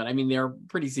predict it, but I mean, they're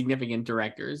pretty significant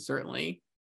directors, certainly.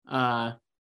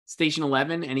 Station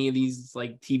 11, any of these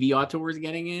like TV auteurs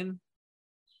getting in?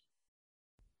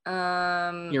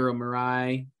 Hiro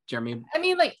Murai, Jeremy. I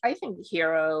mean, like, I think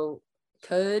Hiro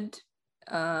could.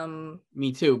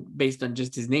 Me too, based on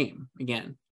just his name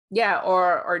again. Yeah,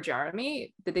 or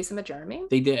Jeremy. Did they submit Jeremy?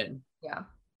 They did. Yeah.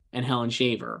 And Helen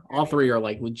Shaver. All 3 are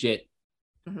like legit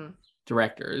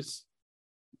directors.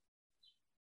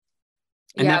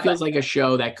 And that feels like a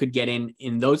show that could get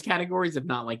in those categories, if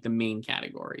not like the main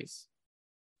categories.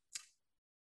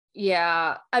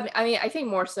 Yeah. I mean, I think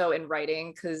more so in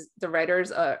writing, because the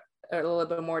writers are a little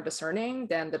bit more discerning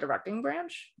than the directing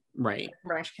branch. Right. The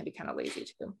branch can be kind of lazy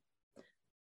too.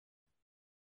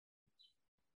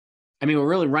 I mean, we're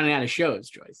really running out of shows,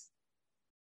 Joyce.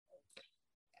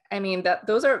 I mean,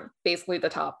 those are basically the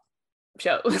top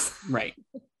shows. Right.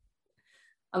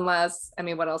 Unless, I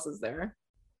mean, what else is there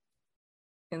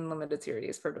in limited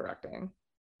series for directing?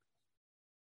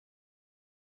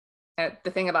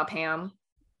 The thing about Pam,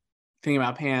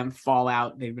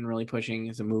 Fallout, they've been really pushing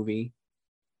as a movie.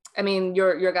 I mean,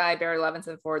 your guy Barry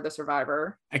Levinson for The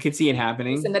Survivor. I could see it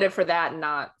happening. He submitted for that,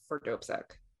 not for Dope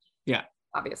Sick. Yeah.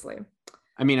 Obviously.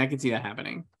 I mean, I could see that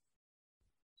happening.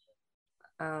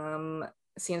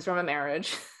 Scenes from a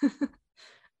Marriage.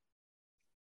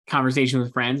 Conversation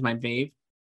with Friends, my fave.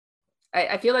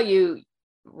 I feel like you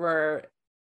were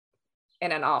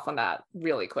in and off on that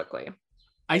really quickly.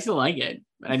 I still like it,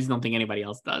 but I just don't think anybody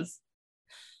else does.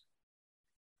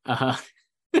 Pam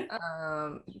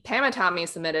and Tommy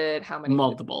submitted how many?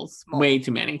 Multiples. Way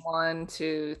too many. 1,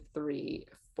 2, 3,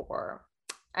 4.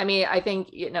 I mean, I think,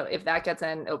 if that gets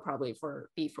in, it'll probably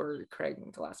be for Craig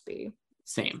Gillespie.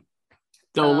 Same.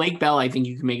 Though Lake Bell, I think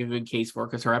you can make a good case for,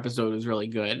 because her episode was really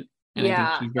good. And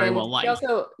I think she's very well liked.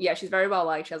 She's very well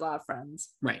liked. She has a lot of friends.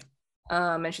 Right.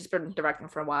 And she's been directing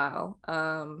for a while.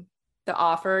 The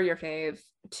Offer, your fave,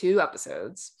 2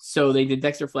 episodes. So they did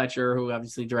Dexter Fletcher, who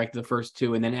obviously directed the first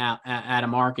 2, and then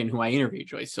Adam Arkin, who I interviewed,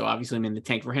 Joyce. So obviously I'm in the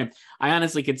tank for him. I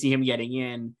honestly could see him getting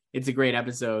in. It's a great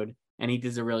episode, and he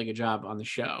does a really good job on the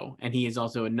show. And he is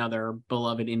also another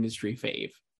beloved industry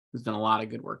fave who's done a lot of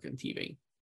good work on TV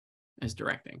as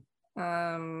directing.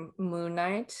 Moon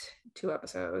Knight, 2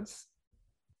 episodes.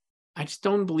 I just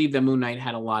don't believe that Moon Knight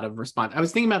had a lot of response. I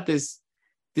was thinking about this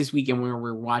weekend where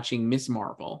we're watching Miss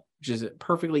Marvel, which is a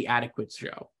perfectly adequate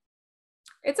show.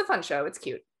 It's a fun show. It's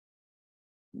cute.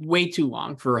 Way too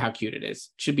long for how cute it is.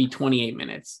 It should be 28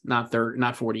 minutes, not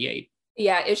 48.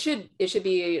 Yeah, it should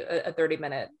be a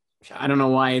 30-minute show. I don't know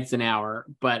why it's an hour,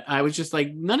 but I was just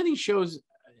like, none of these shows,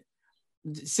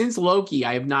 since Loki,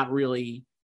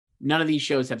 none of these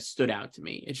shows have stood out to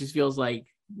me. It just feels like,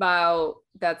 wow,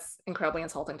 that's incredibly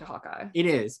insulting to Hawkeye. It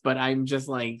is, but I'm just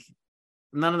like,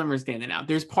 none of them are standing out.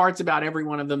 There's parts about every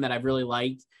one of them that I've really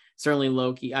liked. Certainly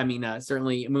Loki,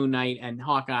 certainly Moon Knight and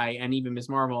Hawkeye and even Miss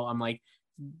Marvel. I'm like,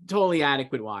 totally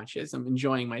adequate watches. I'm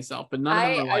enjoying myself, but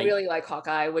none of them are I really like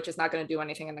Hawkeye, which is not going to do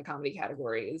anything in the comedy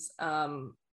categories.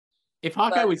 If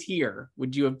Hawkeye was here,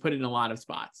 would you have put it in a lot of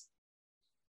spots?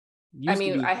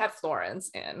 I had Florence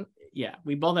in. Yeah,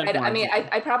 we both had Florence.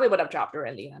 I probably would have dropped her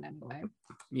in the end anyway.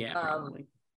 Yeah, probably.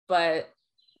 But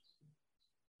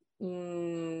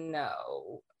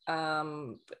no.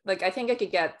 I think I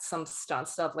could get some stunt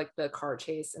stuff, like the car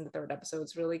chase in the 3rd episode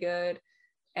is really good.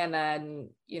 And then,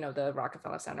 the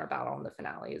Rockefeller Center battle in the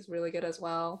finale is really good as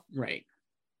well. Right.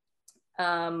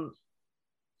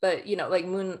 But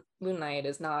Moon Knight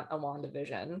is not a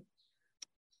WandaVision.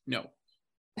 No.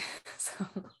 So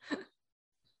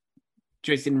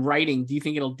just in writing, do you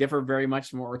think it'll differ very much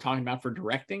from what we're talking about for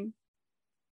directing?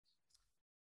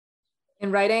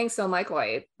 In writing, so Mike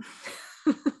White.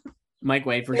 Mike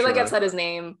White for I feel sure. like I've said his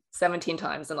name 17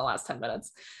 times in the last 10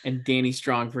 minutes. And Danny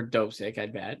Strong for Dopesick, I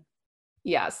bet.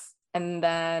 Yes. And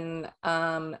then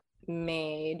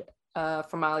made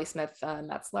for Molly Smith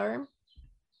Metzler.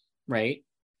 Right.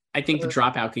 I think The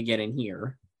Dropout could get in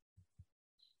here.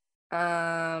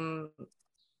 For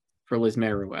Liz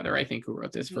Merriweather, I think, who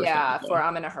wrote this first episode. For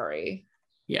I'm in a Hurry.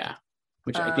 Yeah.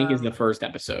 Which I think is the first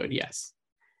episode, yes.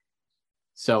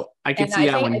 So I could see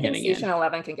that one getting in. Station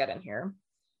 11 can get in here.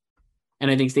 And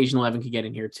I think Station 11 could get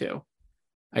in here too.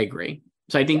 I agree.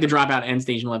 So I think The Dropout and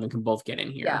Station 11 can both get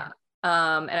in here. Yeah.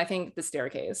 And I think The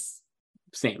Staircase.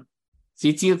 Same. See,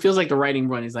 it feels like the writing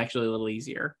run is actually a little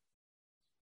easier.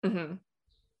 Mm-hmm.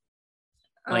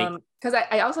 Because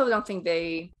I also don't think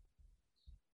they,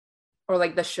 or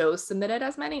like the shows submitted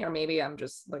as many, or maybe I'm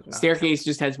just like not. Staircase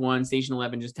just has one. Station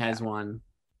 11 just has one.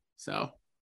 So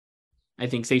I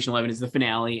think Station 11 is the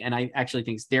finale, and I actually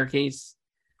think Staircase.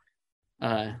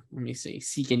 Let me see.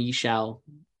 Seek and Ye Shall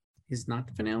is not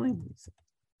the finale.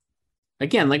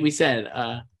 Again, like we said,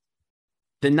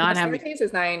 the Staircase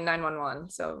is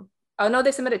 911. So no,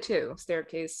 they submitted 2.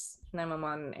 Staircase,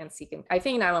 911, and Seek and I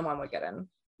think 911 would get in.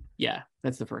 Yeah,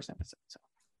 that's the first episode. So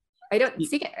I don't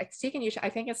Seek and Ye Shall. I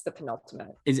think it's the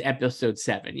penultimate. Is episode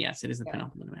 7? Yes, it is the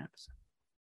penultimate episode.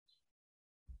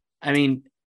 I mean,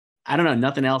 I don't know.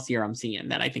 Nothing else here I'm seeing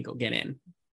that I think will get in.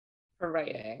 For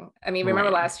writing. I mean, remember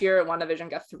last year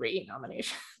WandaVision got 3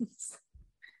 nominations.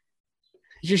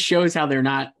 It just shows how they're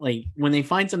not like, when they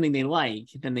find something they like,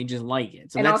 then they just like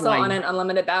it. So and that's also on an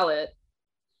unlimited ballot.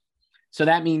 So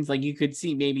that means like you could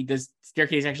see maybe does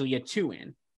Staircase actually get 2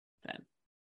 in then,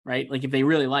 right? Like if they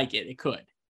really like it, it could.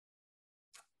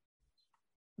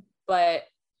 But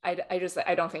I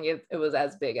don't think it was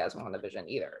as big as WandaVision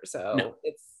either. So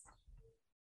it's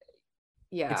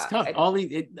tough.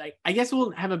 I guess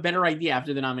we'll have a better idea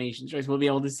after the nominations, Joyce. We'll be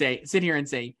able to sit here and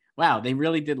say, wow, they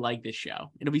really did like this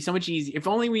show. It'll be so much easier. If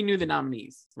only we knew the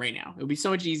nominees right now. It would be so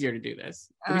much easier to do this.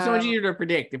 It would be so much easier to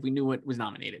predict if we knew what was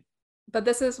nominated. But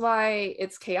this is why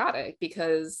it's chaotic,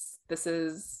 because this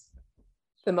is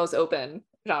the most open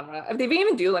genre. If they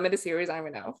even do limited series, I don't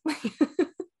even know.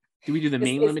 Do we do the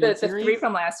main limited series? The 3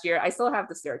 from last year. I still have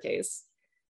The Staircase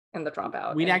and The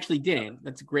Dropout. We actually didn't.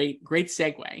 That's a great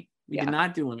segue. We did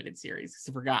not do limited series.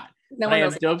 I forgot. I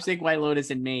have Dopesick, White Lotus,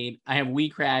 and Maid. I have We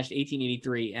Crashed,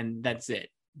 1883, and that's it.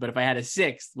 But if I had a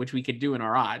 6th, which we could do in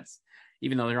our odds,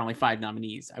 even though there are only 5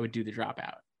 nominees, I would do The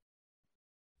Dropout.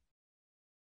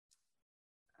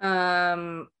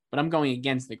 But I'm going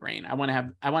against the grain. I want to have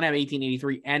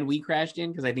 1883 and We Crashed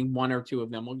in because I think 1 or 2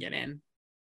 of them will get in.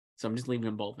 So I'm just leaving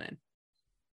them both in.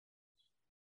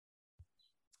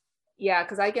 Yeah,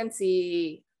 because I can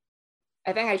see.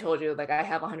 I think I told you, like, I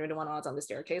have 101 odds on The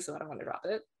Staircase, so I don't want to drop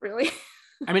it, really.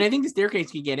 I mean, I think the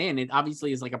staircase could get in. It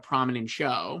obviously is like a prominent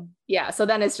show. Yeah. So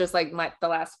then it's just like the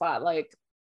last spot. Like,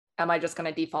 am I just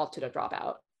going to default to the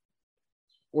Dropout?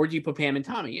 Or do you put Pam and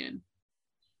Tommy in?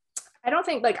 I don't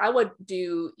think like I would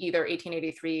do either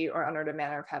 1883 or Under the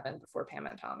Manor of Heaven before Pam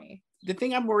and Tommy. The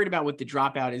thing I'm worried about with the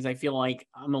Dropout is I feel like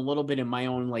I'm a little bit in my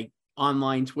own like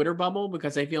online Twitter bubble,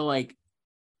 because I feel like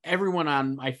everyone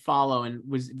I follow and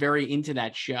was very into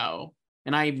that show,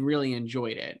 and I really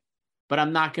enjoyed it. But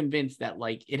I'm not convinced that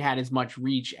like it had as much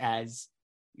reach as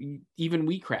even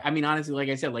We Crash. I mean, honestly, like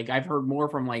I said, like I've heard more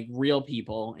from like real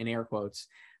people in air quotes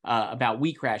about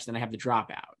We Crash than I have the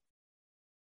Dropout,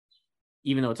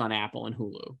 even though it's on Apple and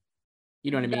Hulu.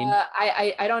 You know what I mean?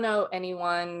 I don't know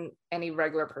any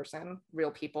regular person,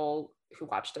 real people who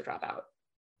watch the Dropout.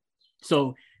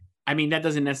 So, I mean, that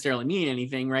doesn't necessarily mean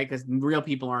anything, right? Because real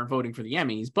people aren't voting for the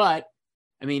Emmys, but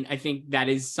I mean, I think that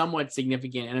is somewhat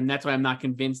significant. And that's why I'm not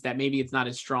convinced that maybe it's not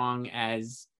as strong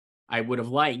as I would have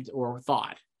liked or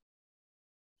thought.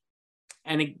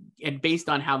 And based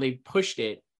on how they pushed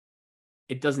it,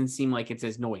 it doesn't seem like it's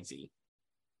as noisy.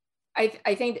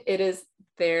 I think it is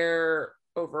their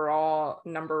overall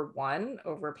number one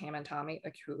over Pam and Tommy,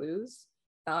 like Hulu's.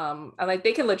 And like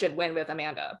they can legit win with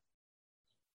Amanda.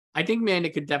 I think Amanda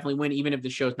could definitely win, even if the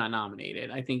show's not nominated.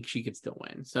 I think she could still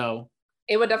win. So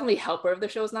it would definitely help her if the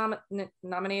show's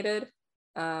nominated.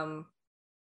 But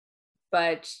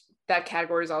that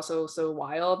category is also so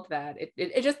wild that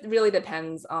it just really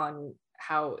depends on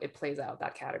how it plays out,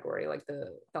 that category, like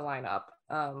the lineup.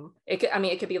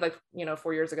 It could be like,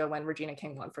 4 years ago when Regina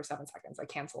King won for 7 seconds, I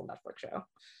canceled a Netflix show.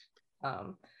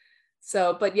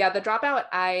 But yeah, the Dropout,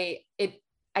 I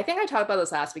think I talked about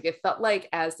this last week. It felt like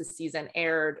as the season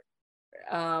aired,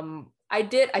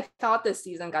 I thought this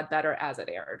season got better as it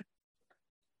aired.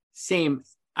 Same.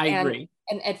 I agree.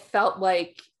 And it felt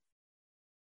like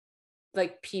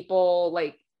people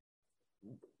like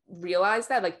realized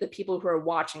that, like the people who are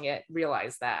watching it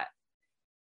realized that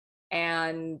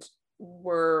and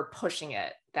were pushing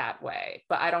it that way.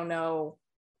 But I don't know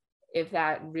if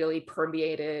that really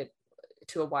permeated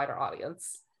to a wider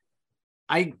audience.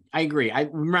 I agree. I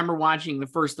remember watching the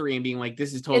first 3 and being like,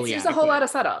 this is totally it's just a whole lot of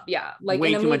setup. Yeah. Like way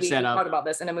in a too movie, much setup. We talked about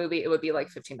this. In a movie, it would be like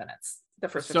 15 minutes. The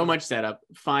first so much setup,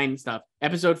 fine stuff.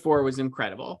 Episode 4 was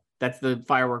incredible. That's the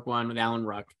firework one with Alan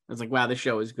Ruck. I was like, wow, this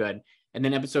show is good. And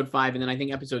then episode 5, and then I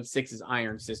think episode 6 is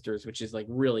Iron Sisters, which is like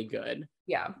really good.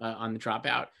 Yeah. On the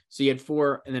Dropout. So you had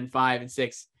 4 and then 5 and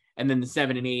 6, and then the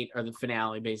 7 and 8 are the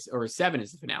finale or 7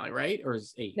 is the finale, right? Or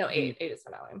is 8? No, 8 is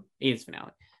finale. 8 is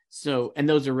finale. So, and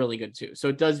those are really good too. So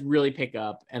it does really pick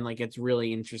up, and like it's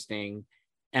really interesting.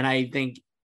 And I think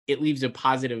it leaves a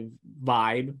positive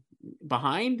vibe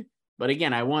behind. But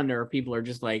again, I wonder if people are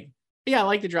just like, yeah, I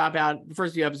like the Dropout. The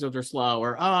first few episodes are slow,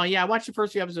 or oh yeah, I watched the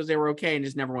first few episodes, they were okay, and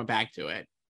just never went back to it.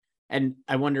 And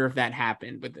I wonder if that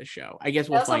happened with this show. I guess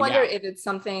we'll find out. I also wonder if it's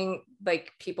something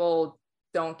like people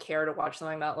don't care to watch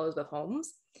something about Elizabeth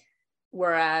Holmes.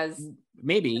 Whereas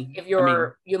maybe if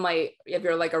you're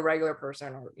like a regular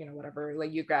person or whatever,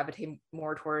 like you gravitate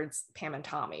more towards Pam and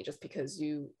Tommy just because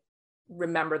you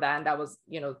remember that, and that was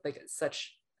like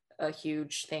such a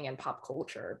huge thing in pop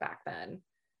culture back then.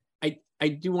 I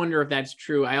do wonder if that's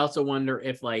true. I also wonder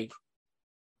if I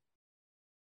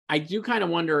do kind of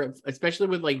wonder if, especially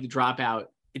with like the Dropout,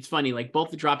 it's funny, like both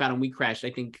the Dropout and We Crashed,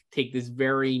 I think take this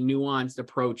very nuanced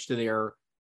approach to their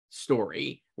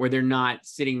story where they're not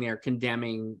sitting there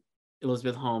condemning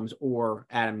Elizabeth Holmes or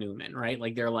Adam Newman, right?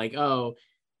 Like they're like, oh,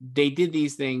 they did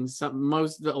these things. A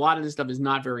lot of this stuff is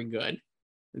not very good.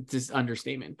 It's just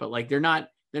understatement, but like they're not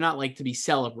like to be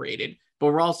celebrated. But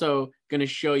we're also going to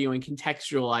show you and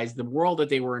contextualize the world that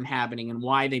they were inhabiting and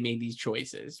why they made these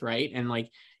choices, right? And like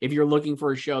if you're looking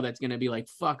for a show that's going to be like,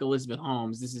 fuck Elizabeth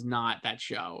Holmes, this is not that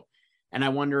show. And I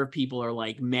wonder if people are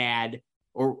like mad,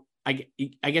 or I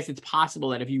guess it's possible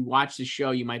that if you watch the show,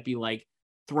 you might be like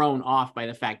thrown off by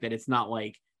the fact that it's not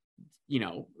like,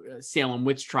 Salem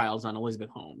witch trials on Elizabeth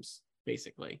Holmes,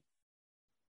 basically.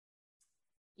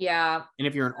 Yeah. And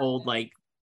if you're an old, like,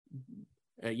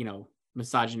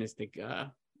 misogynistic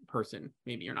person,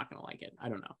 maybe you're not going to like it. I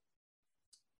don't know.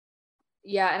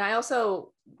 Yeah. And I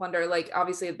also wonder, like,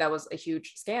 obviously that was a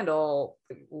huge scandal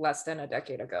less than a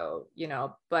decade ago,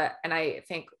 and I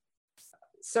think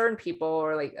certain people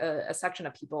or like a section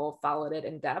of people followed it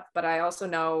in depth, but I also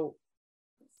know,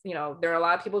 there are a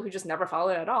lot of people who just never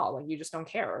followed it at all. Like you just don't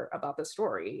care about the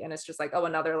story. And it's just like, oh,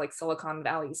 another like Silicon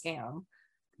Valley scam.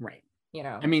 Right.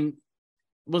 I mean,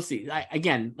 we'll see. I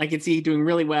can see doing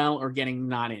really well or getting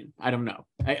not in. I don't know.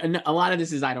 A lot of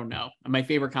this is, I don't know. My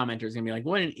favorite commenter is going to be like,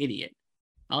 what an idiot.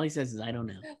 All he says is, I don't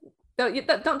know.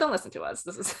 Don't listen to us.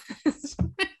 This is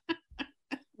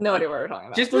No idea what we're talking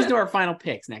about. Just listen to our final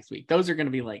picks next week. Those are going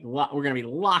to be like, we're going to be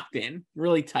locked in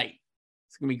really tight.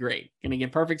 It's going to be great. Going to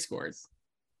get perfect scores.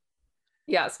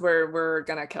 Yes, we're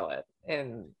going to kill it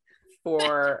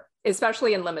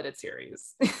especially in limited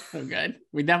series. So good.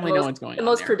 We definitely know what's going on. The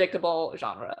most predictable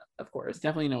genre, of course.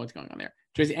 Definitely know what's going on there.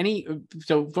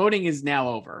 So voting is now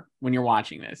over when you're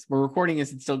watching this. We're recording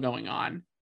this, it's still going on,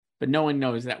 but no one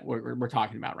knows that we're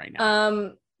talking about right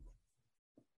now.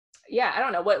 Yeah, I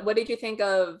don't know. What did you think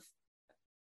of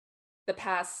the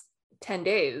past 10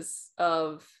 days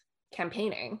of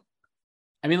campaigning?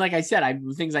 I mean, like I said,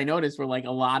 things I noticed were like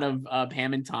a lot of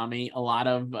Pam and Tommy, a lot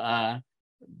of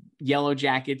Yellow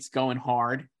Jackets going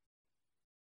hard.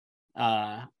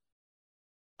 A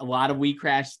lot of We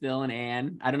Crash still and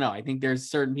Anne. I don't know. I think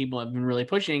there's certain people have been really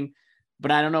pushing,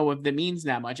 but I don't know if that means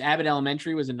that much. Abbott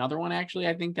Elementary was another one, actually,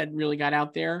 I think that really got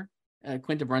out there.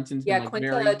 Quinta Brunson's been Quinta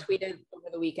tweeted over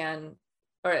the weekend,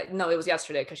 or no, it was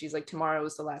yesterday, because she's like, tomorrow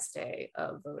is the last day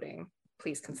of voting.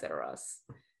 Please consider us.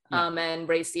 Yeah. And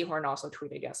Ray Seahorn also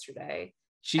tweeted yesterday.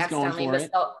 She's going for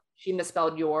it. She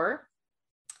misspelled your.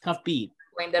 Tough beat.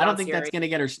 I don't think that's going to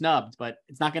get her snubbed, but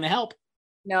it's not going to help.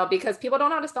 No, because people don't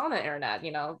know how to spell on the internet,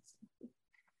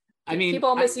 I mean,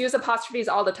 people misuse apostrophes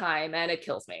all the time, and it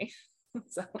kills me.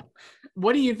 So,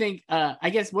 what do you think? I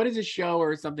guess, what is a show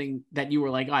or something that you were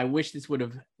like, oh, I wish this would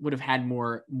have had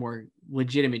more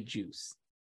legitimate juice?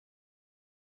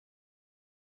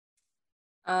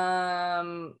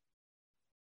 In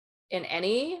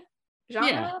any genre?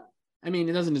 Yeah. I mean,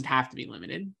 it doesn't just have to be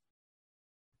limited.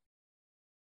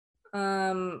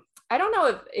 I don't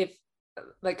know if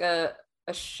like a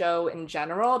show in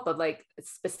general, but like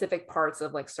specific parts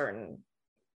of like certain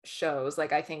shows.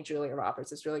 Like, I think Julia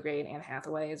Roberts is really great. Anne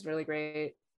Hathaway is really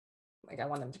great. Like, I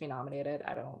want them to be nominated.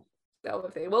 I don't know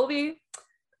if they will be.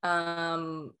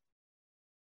 I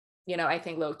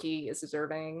think Loki is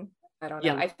deserving. I don't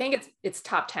know. Yeah. I think it's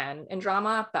top 10 in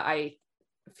drama, but I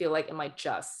feel like it might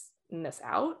just miss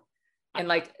out in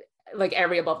like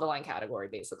every above the line category,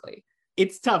 basically.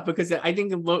 It's tough because I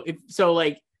think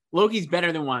Loki's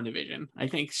better than WandaVision, I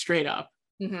think, straight up.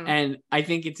 Mm-hmm. And I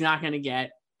think it's not going to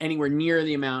get anywhere near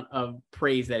the amount of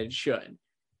praise that it should.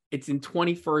 It's in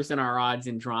 21st in our odds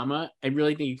in drama. I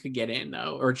really think it could get in,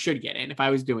 though, or it should get in. If I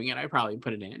was doing it, I'd probably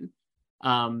put it in.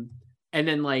 And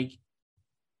then, like,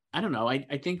 I don't know.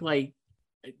 I think, like,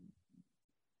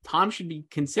 Tom should be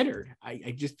considered.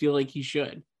 I just feel like he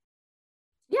should.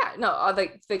 Yeah, no,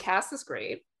 the cast is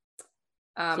great.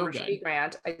 So Rashidi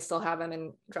Grant, I still have him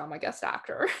in drama guest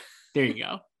actor. There you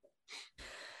go.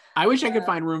 I wish I could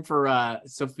find room for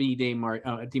Sophie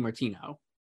DiMartino.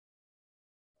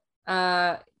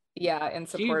 Yeah, in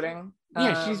supporting.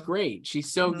 She's great.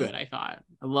 She's so good, I thought.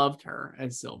 I loved her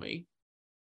as Sylvie.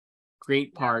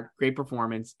 Great part, great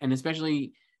performance. And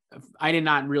especially, I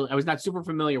was not super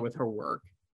familiar with her work,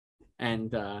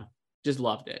 and just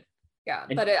loved it. Yeah,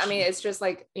 but it's just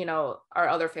like, our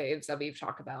other faves that we've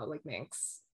talked about, like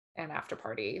Minx and After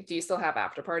Party. Do you still have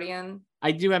After Party in?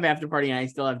 I do have After Party, and I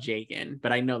still have Jake in,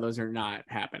 but I know those are not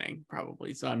happening,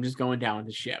 probably. So I'm just going down with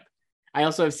the ship. I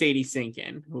also have Sadie Sink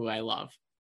in, who I love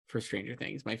for Stranger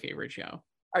Things, my favorite show.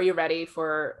 Are you ready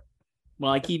for...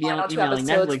 Well, I keep emailing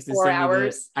Netflix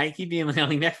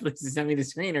to send me the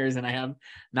screeners, and I have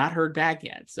not heard back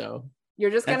yet. So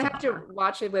you're just gonna have to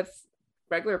watch it with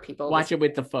regular people. Watch it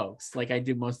with the folks, like I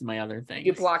do most of my other things.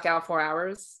 You block out 4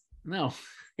 hours? No,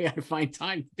 I gotta find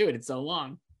time to do it. It's so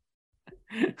long.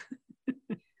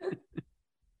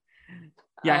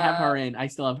 Yeah, I have her in. I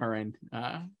still have her in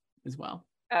as well.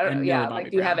 I don't know. Yeah,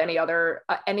 like, do you have any other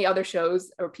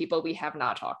shows or people we have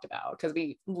not talked about? Because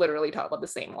we literally talk about the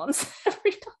same ones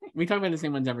every time. We talk about the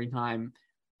same ones every time.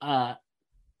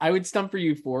 I would stump for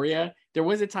Euphoria. There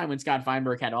was a time when Scott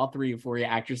Feinberg had all 3 Euphoria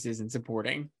actresses in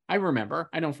supporting. I remember.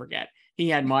 I don't forget. He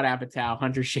had Maude Apatow,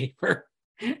 Hunter Schafer,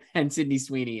 and Sydney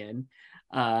Sweeney in.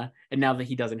 And now that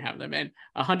he doesn't have them in.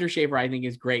 Hunter Schafer, I think,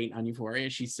 is great on Euphoria.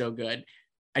 She's so good.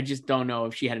 I just don't know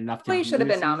if she had enough time. She should have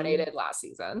been nominated last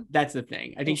season. That's the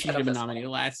thing. I think she should have been nominated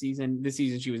last season. This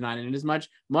season, she was not in it as much.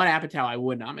 Maude Apatow, I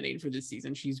would nominate for this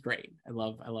season. She's great. I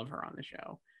love her on the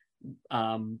show.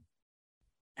 How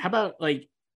about, like,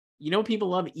 people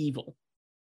love Evil.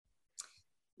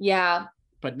 Yeah.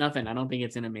 But nothing. I don't think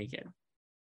it's going to make it.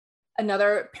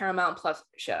 Another Paramount Plus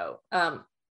show.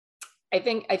 I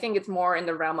think it's more in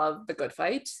the realm of The Good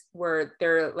Fight, where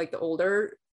they're like the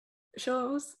older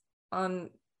shows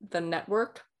on the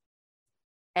network.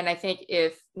 And I think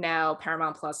if now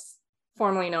Paramount Plus,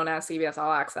 formerly known as CBS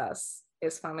All Access,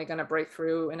 is finally going to break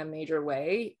through in a major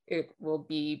way, it will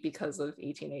be because of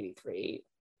 1883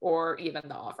 or even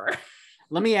The Offer.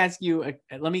 Let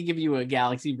me give you a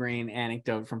Galaxy Brain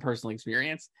anecdote from personal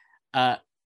experience.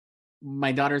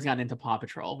 My daughter's gotten into Paw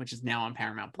Patrol, which is now on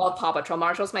Paramount Plus. Well, Paw Patrol.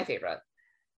 Marshall's my favorite.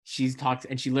 She's talked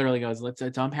and she literally goes,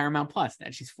 it's on Paramount Plus.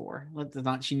 That she's 4.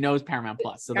 She knows Paramount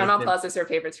Plus. So Paramount Plus is her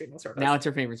favorite streaming service. Now it's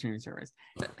her favorite streaming service.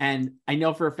 And I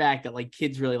know for a fact that like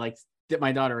kids really like that.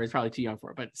 My daughter is probably too young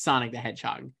for it, but Sonic the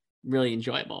Hedgehog, really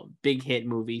enjoyable. Big hit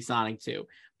movie, Sonic 2.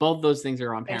 Both those things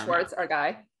are on Paramount. Schwartz, our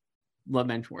guy. Love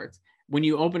Ben Schwartz. When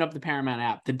you open up the Paramount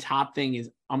app, the top thing is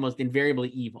almost invariably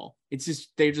evil. It's just,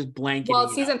 they're just blanketing. Well,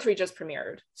 season 3 just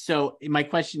premiered. So my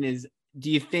question is, do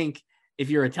you think if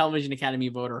you're a Television Academy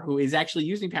voter who is actually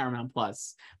using Paramount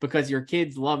Plus because your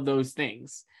kids love those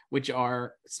things, which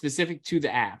are specific to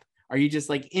the app, are you just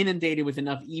like inundated with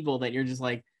enough evil that you're just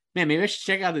like, man, maybe I should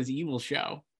check out this evil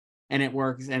show, and it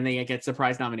works and they get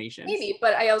surprise nominations? Maybe,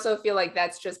 but I also feel like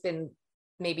that's just been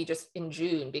maybe just in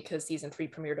June because season 3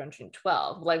 premiered on June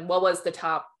 12th. Like, what was the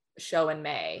top show in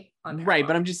May on Paramount? Right,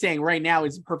 but I'm just saying right now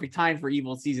is the perfect time for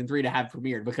Evil season 3 to have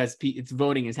premiered because it's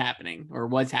voting is happening or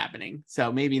was happening.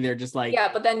 So maybe they're just like, yeah,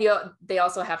 but then they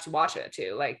also have to watch it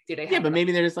too. Like, do they have but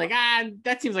maybe they're just like,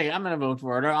 that seems like I'm gonna vote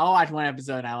for it, or I'll watch one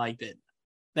episode and I liked it.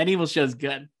 That Evil show's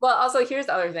good. Well, also here's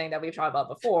the other thing that we've talked about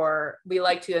before. We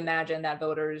like to imagine that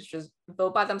voters just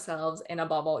vote by themselves in a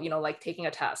bubble, like taking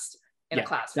a test in a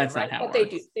classroom. That's not how but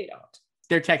it works. they don't.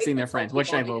 They're texting their friends. What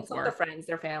should I vote for? Their friends,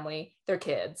 their family, their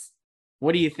kids.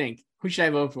 What do you think? Who should I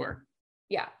vote for?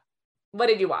 Yeah. What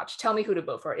did you watch? Tell me who to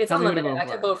vote for. It's unlimited. I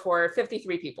could vote for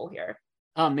 53 people here.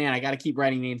 Oh man, I got to keep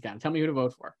writing names down. Tell me who to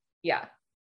vote for. Yeah.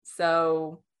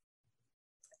 So,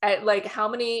 how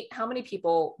many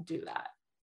people do that?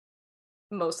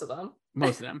 Most of them.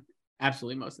 Most of them.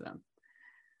 Absolutely, most of them.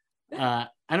 I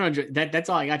don't know. That's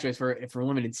all I got, Joyce, for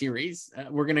limited series.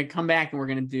 We're gonna come back and we're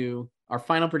gonna do our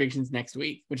final predictions next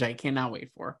week, which I cannot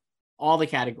wait for. All the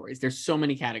categories. There's so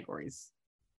many categories.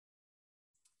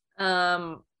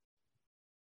 Yeah.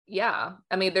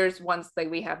 I mean, there's ones like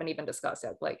we haven't even discussed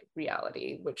yet, like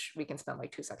reality, which we can spend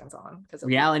like 2 seconds on because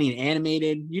reality and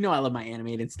animated. I love my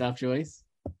animated stuff, Joyce.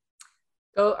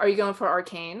 Are you going for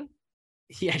Arcane?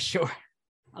 Yeah, sure.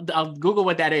 I'll Google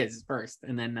what that is first,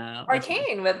 and then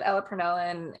Arcane with Ella Purnell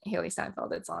and Haley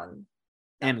Steinfeld. It's on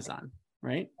Amazon,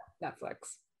 right?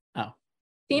 Netflix. Oh,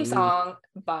 theme song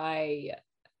by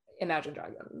Imagine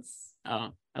Dragons. Oh,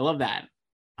 I love that.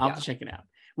 I'll have to check it out.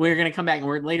 We're gonna come back,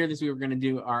 and later this week we're gonna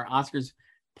do our Oscars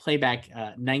playback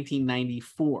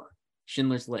 1994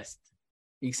 Schindler's List.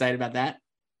 You excited about that?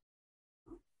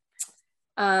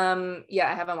 Yeah,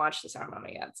 I haven't watched the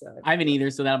ceremony yet, so I haven't either,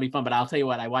 so that'll be fun. But I'll tell you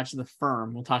what, I watched The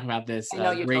Firm. We'll talk about this. I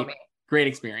know you told me. Great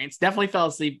experience. Definitely fell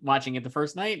asleep watching it the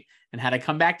first night and had to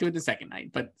come back to it the second night,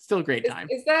 but still a great time.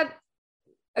 Is that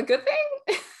a good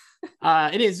thing?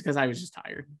 It is, because I was just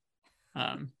tired.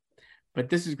 But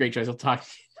this is great, Joyce. I'll talk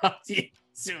to you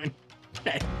soon.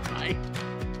 Okay, bye.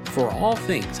 For all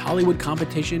things Hollywood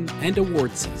competition and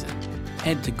award season,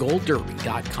 head to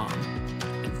goldderby.com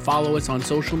and follow us on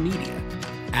social media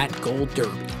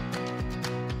 @GoldDerby.